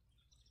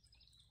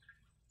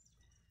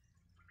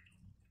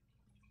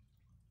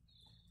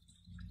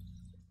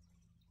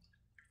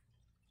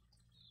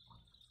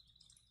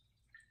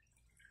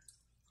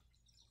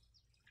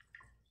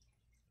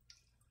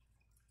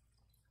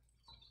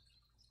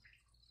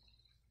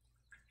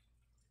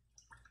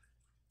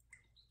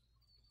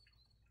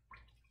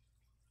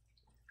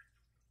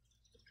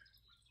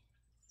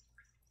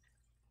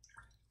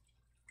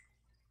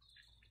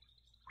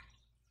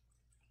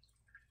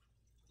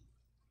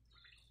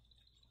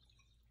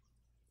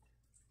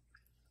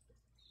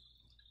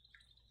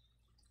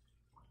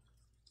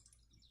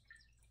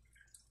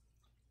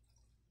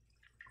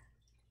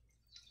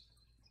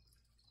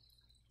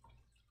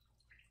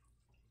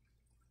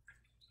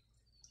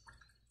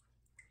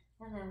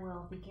 And then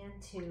we'll begin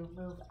to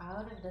move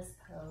out of this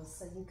pose,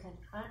 so you can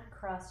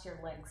uncross your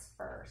legs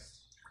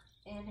first.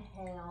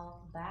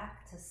 Inhale,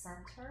 back to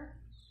center.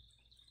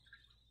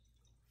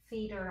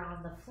 Feet are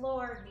on the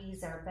floor,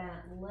 knees are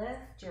bent.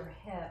 Lift your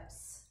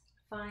hips,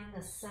 Find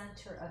the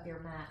center of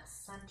your mat,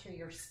 center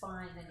your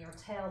spine and your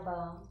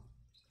tailbone.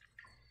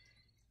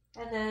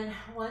 And then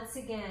once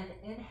again,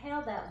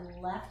 inhale that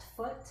left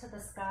foot to the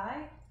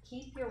sky.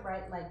 Keep your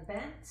right leg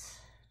bent.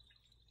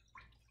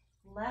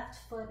 Left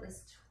foot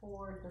is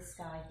toward the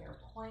sky here,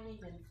 pointing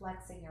and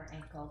flexing your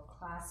ankle,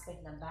 clasping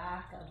the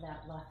back of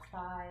that left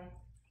thigh.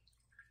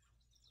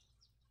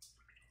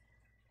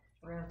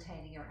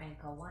 Rotating your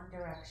ankle one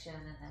direction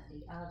and then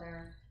the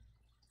other.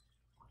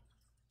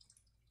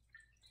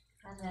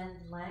 And then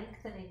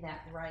lengthening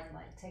that right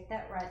leg. Take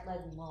that right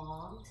leg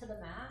long to the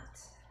mat.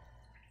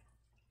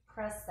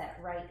 Press that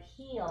right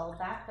heel,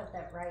 back of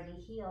that righty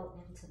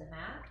heel into the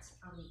mat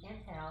on the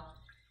inhale.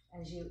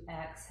 As you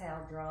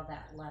exhale, draw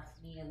that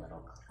left knee a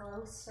little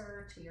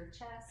closer to your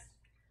chest.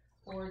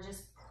 Or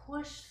just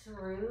push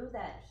through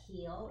that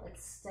heel,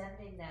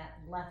 extending that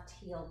left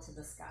heel to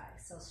the sky.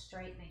 So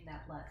straightening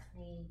that left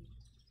knee.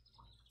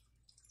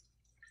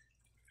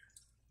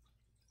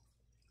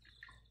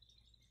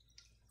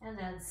 And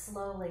then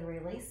slowly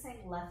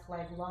releasing, left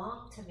leg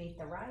long to meet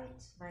the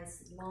right.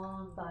 Nice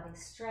long body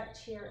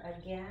stretch here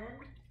again.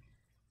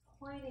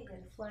 Pointing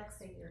and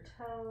flexing your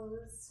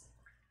toes.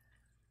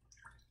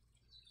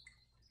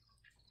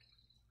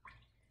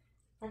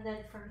 And then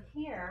from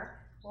here,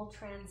 we'll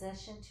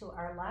transition to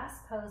our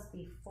last pose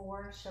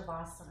before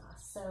Shavasana.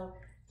 So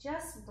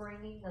just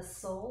bringing the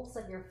soles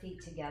of your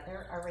feet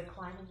together, a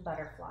reclining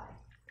butterfly.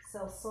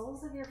 So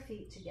soles of your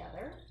feet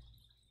together,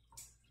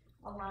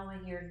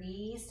 allowing your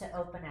knees to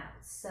open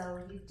out.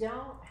 So you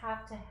don't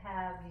have to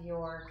have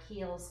your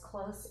heels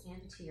close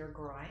into your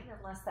groin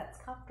unless that's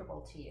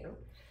comfortable to you.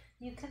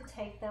 You can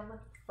take them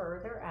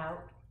further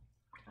out,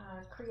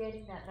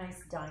 creating that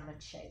nice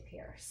diamond shape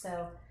here.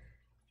 So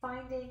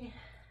finding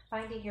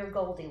your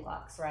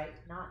Goldilocks, right?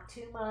 Not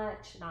too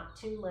much, not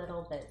too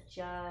little, but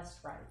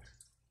just right.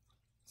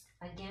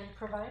 Again,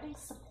 providing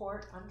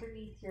support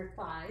underneath your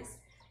thighs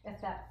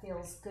if that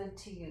feels good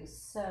to you.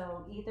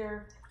 So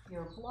either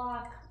your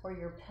block or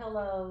your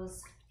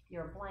pillows,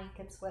 your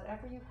blankets,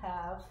 whatever you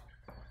have.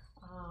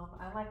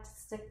 I like to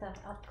stick them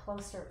up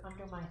closer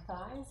under my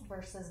thighs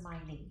versus my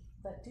knee,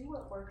 but do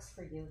what works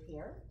for you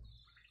here.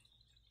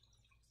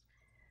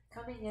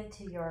 Coming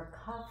into your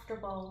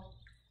comfortable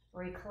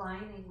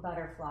reclining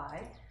butterfly.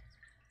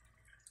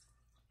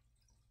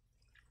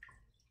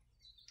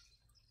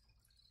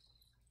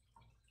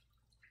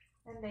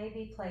 And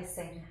maybe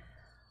placing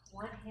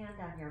one hand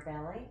on your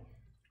belly,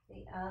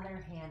 the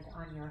other hand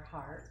on your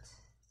heart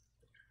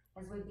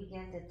as we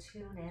begin to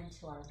tune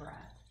into our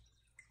breath.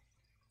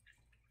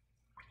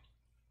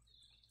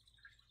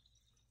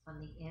 On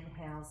the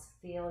inhales,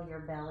 feel your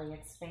belly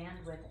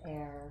expand with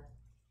air.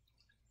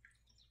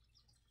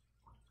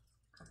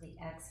 On the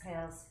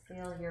exhales,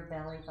 feel your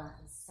belly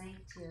button sink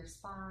to your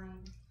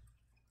spine.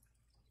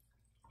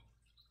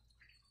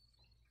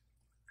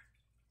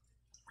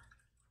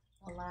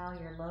 Allow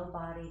your low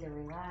body to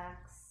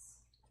relax.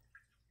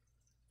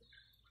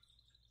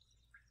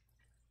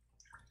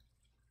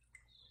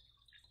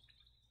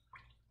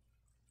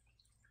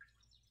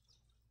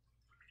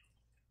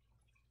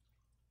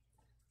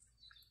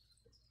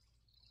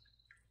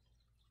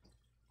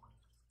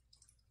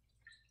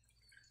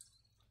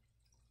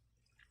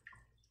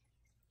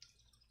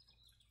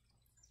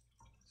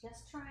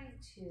 Just trying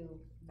to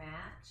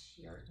match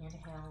your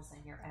inhales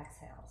and your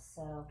exhales.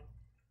 So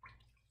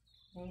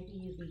maybe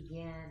you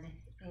begin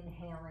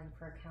inhaling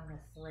for a count of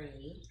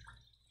 3,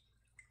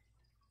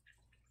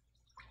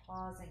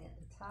 pausing at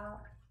the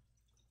top,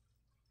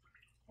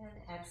 and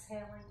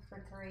exhaling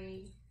for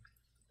 3,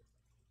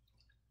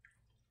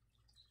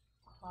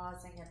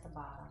 pausing at the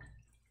bottom.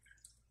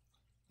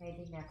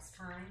 Maybe next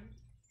time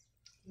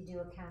you do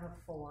a count of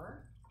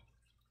 4,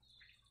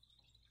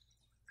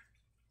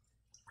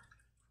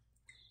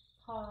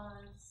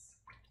 pause,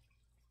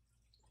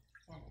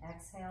 and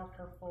exhale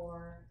for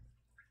 4.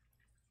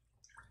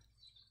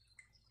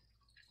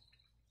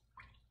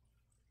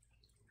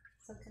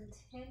 So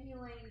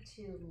continuing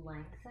to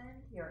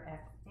lengthen your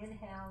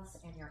inhales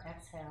and your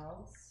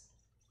exhales,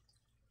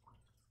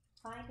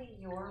 finding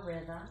your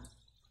rhythm,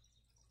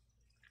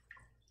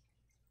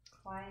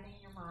 quieting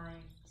your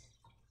mind,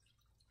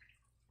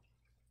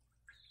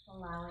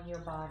 allowing your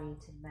body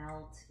to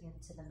melt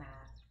into the mat.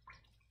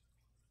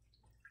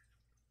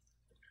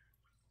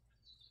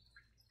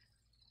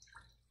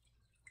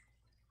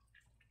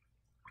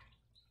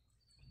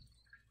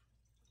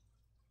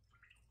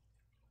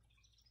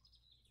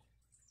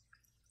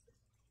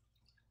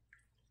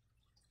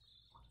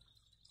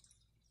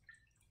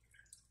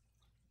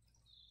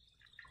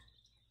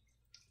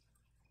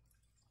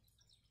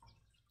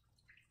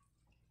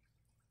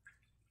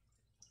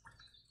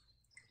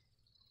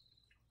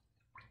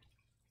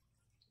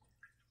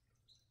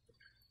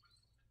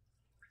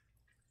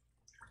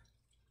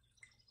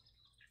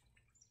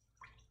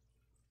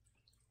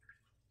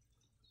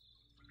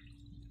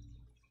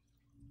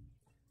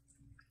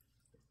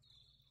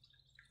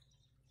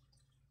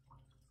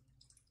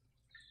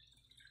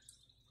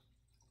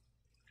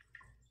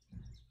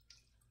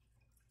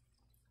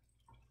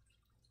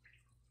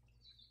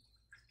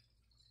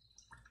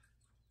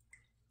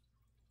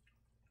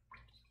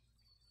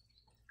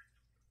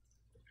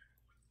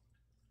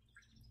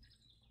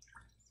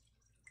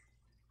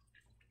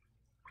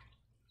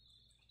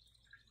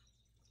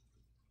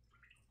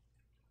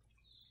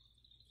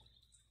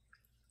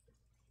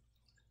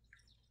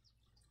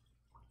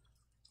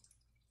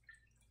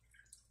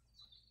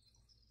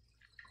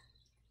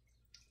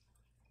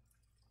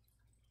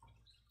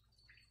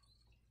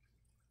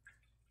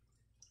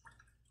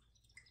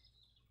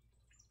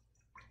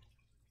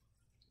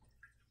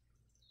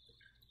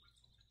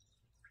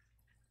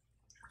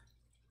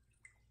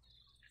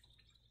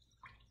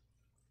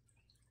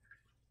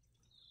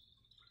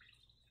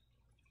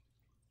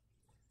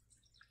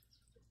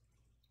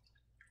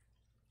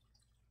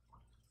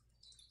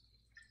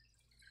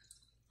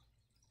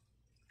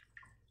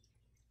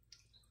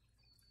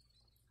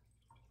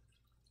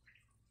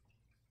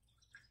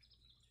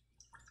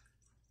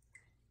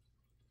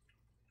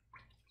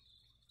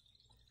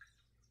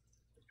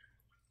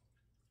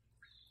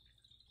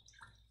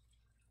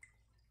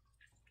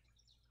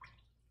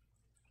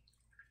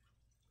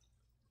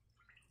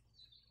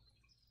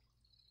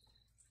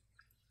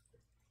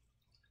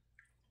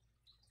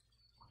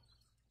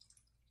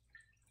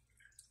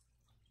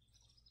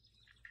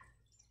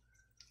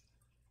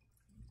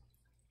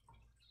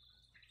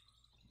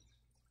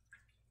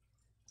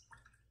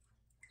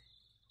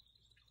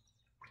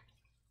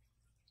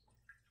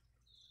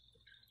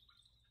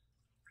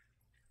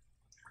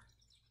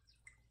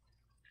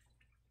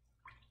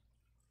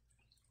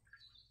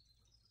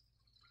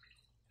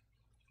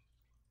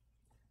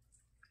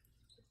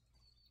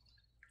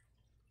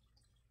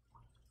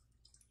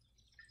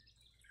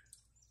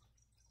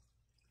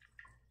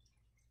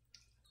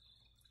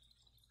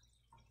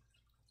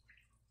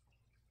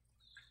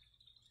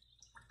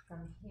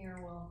 From here,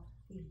 we'll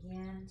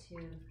begin to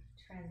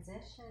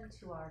transition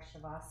to our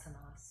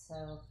Shavasana.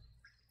 So,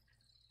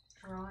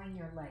 drawing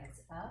your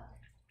legs up,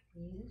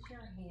 use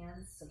your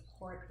hands,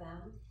 support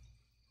them,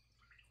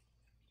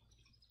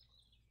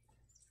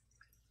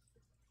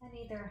 and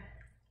either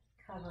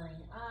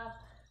covering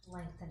up,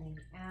 lengthening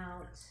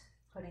out,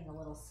 putting a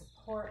little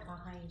support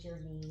behind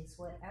your knees,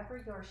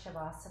 whatever your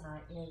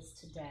Shavasana is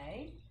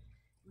today,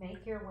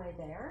 make your way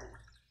there.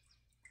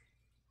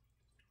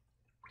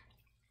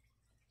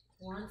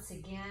 Once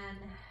again,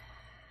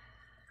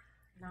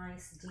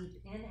 nice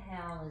deep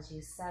inhale as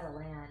you settle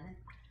in.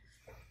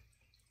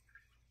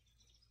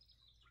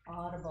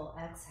 Audible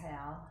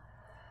exhale.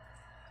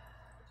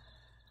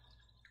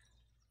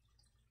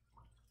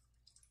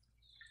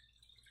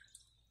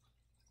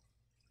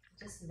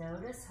 Just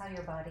notice how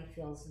your body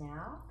feels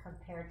now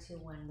compared to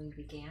when we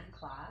began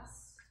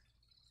class.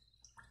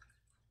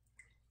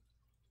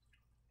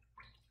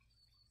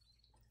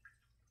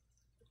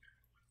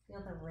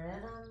 Feel the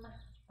rhythm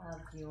of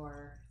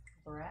your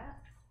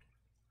breath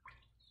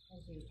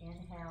as you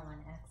inhale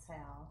and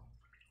exhale.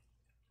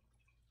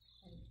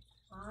 And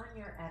on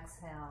your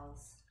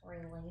exhales,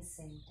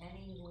 releasing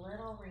any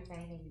little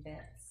remaining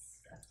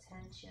bits of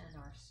tension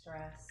or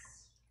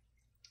stress,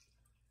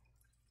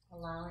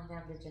 allowing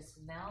them to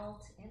just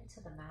melt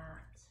into the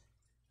mat.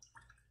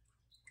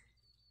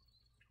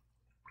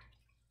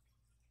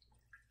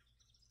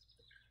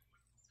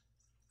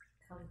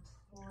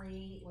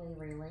 Completely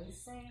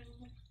releasing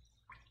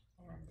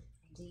and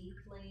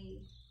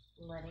deeply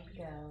letting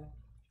go.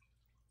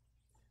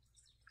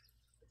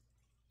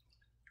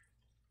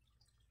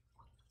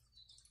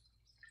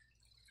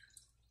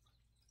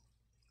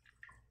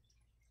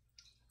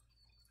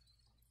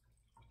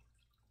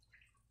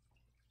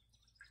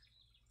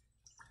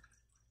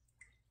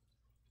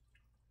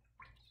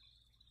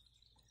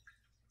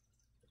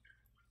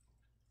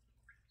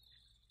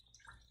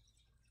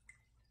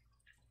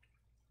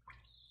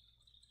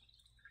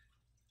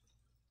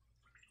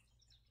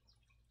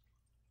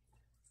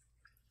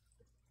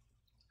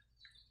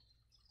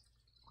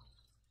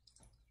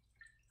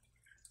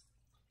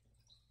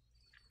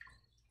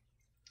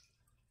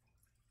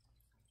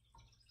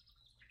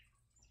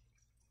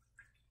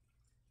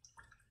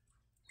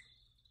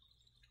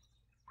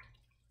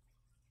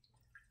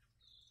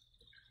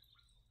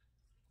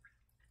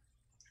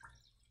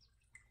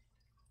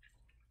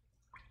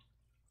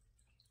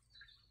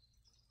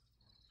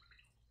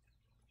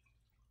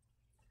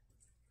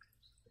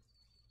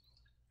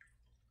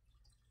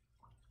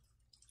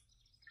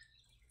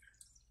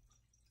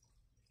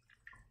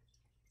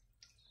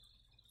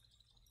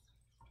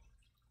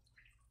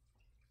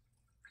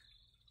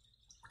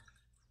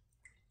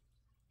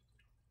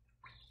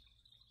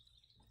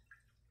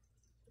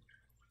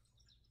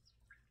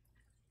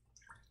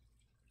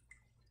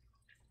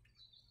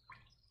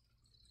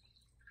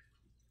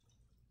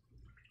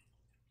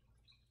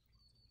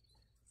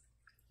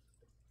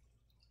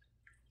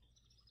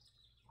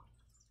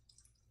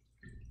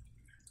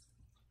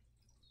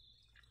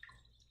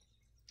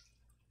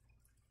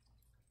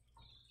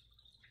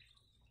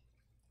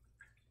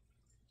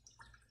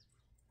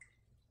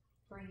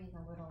 Bringing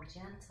a little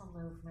gentle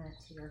movement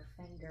to your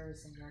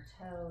fingers and your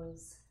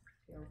toes,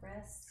 your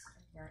wrists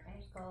and your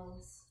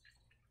ankles.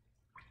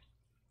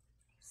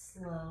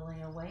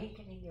 Slowly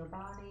awakening your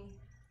body,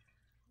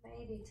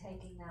 maybe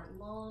taking that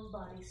long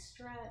body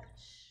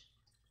stretch.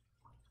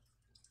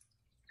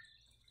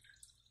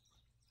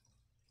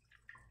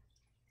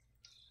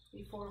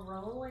 Before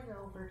rolling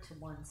over to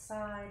one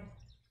side.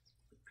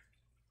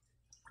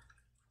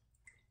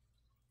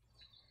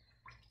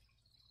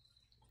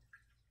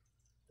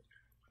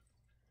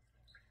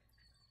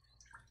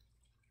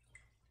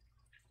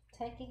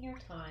 Taking your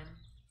time,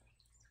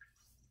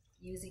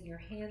 using your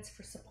hands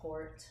for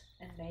support,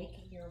 and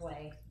making your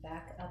way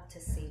back up to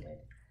seated.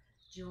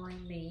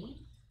 Join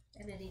me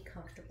in any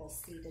comfortable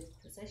seated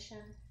position.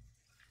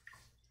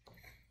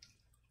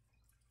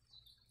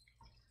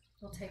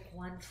 We'll take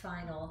one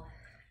final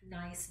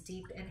nice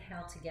deep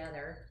inhale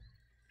together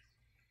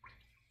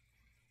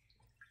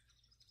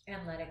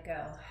and let it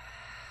go.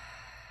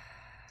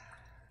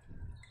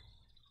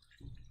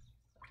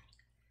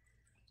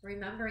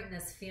 Remembering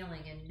this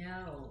feeling, and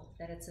know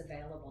that it's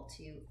available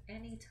to you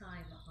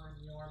anytime on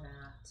your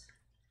mat.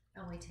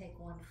 And we take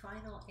one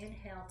final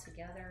inhale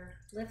together,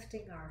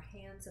 lifting our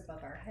hands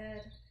above our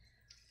head.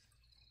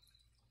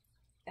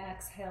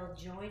 Exhale,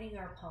 joining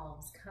our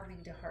palms,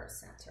 coming to heart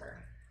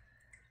center.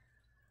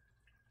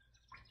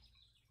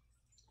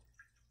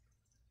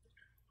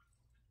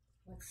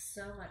 With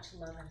so much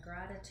love and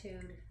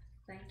gratitude,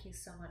 thank you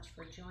so much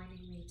for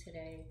joining me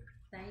today.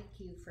 Thank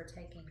you for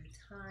taking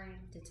time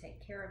to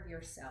take care of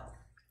yourself,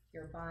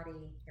 your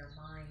body, your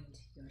mind,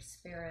 your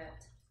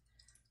spirit.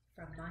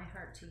 From my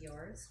heart to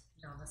yours,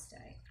 namaste.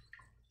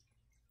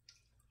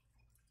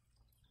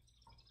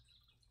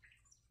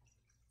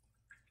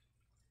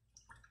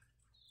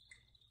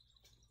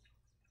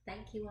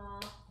 Thank you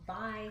all.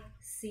 Bye.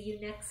 See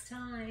you next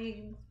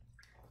time.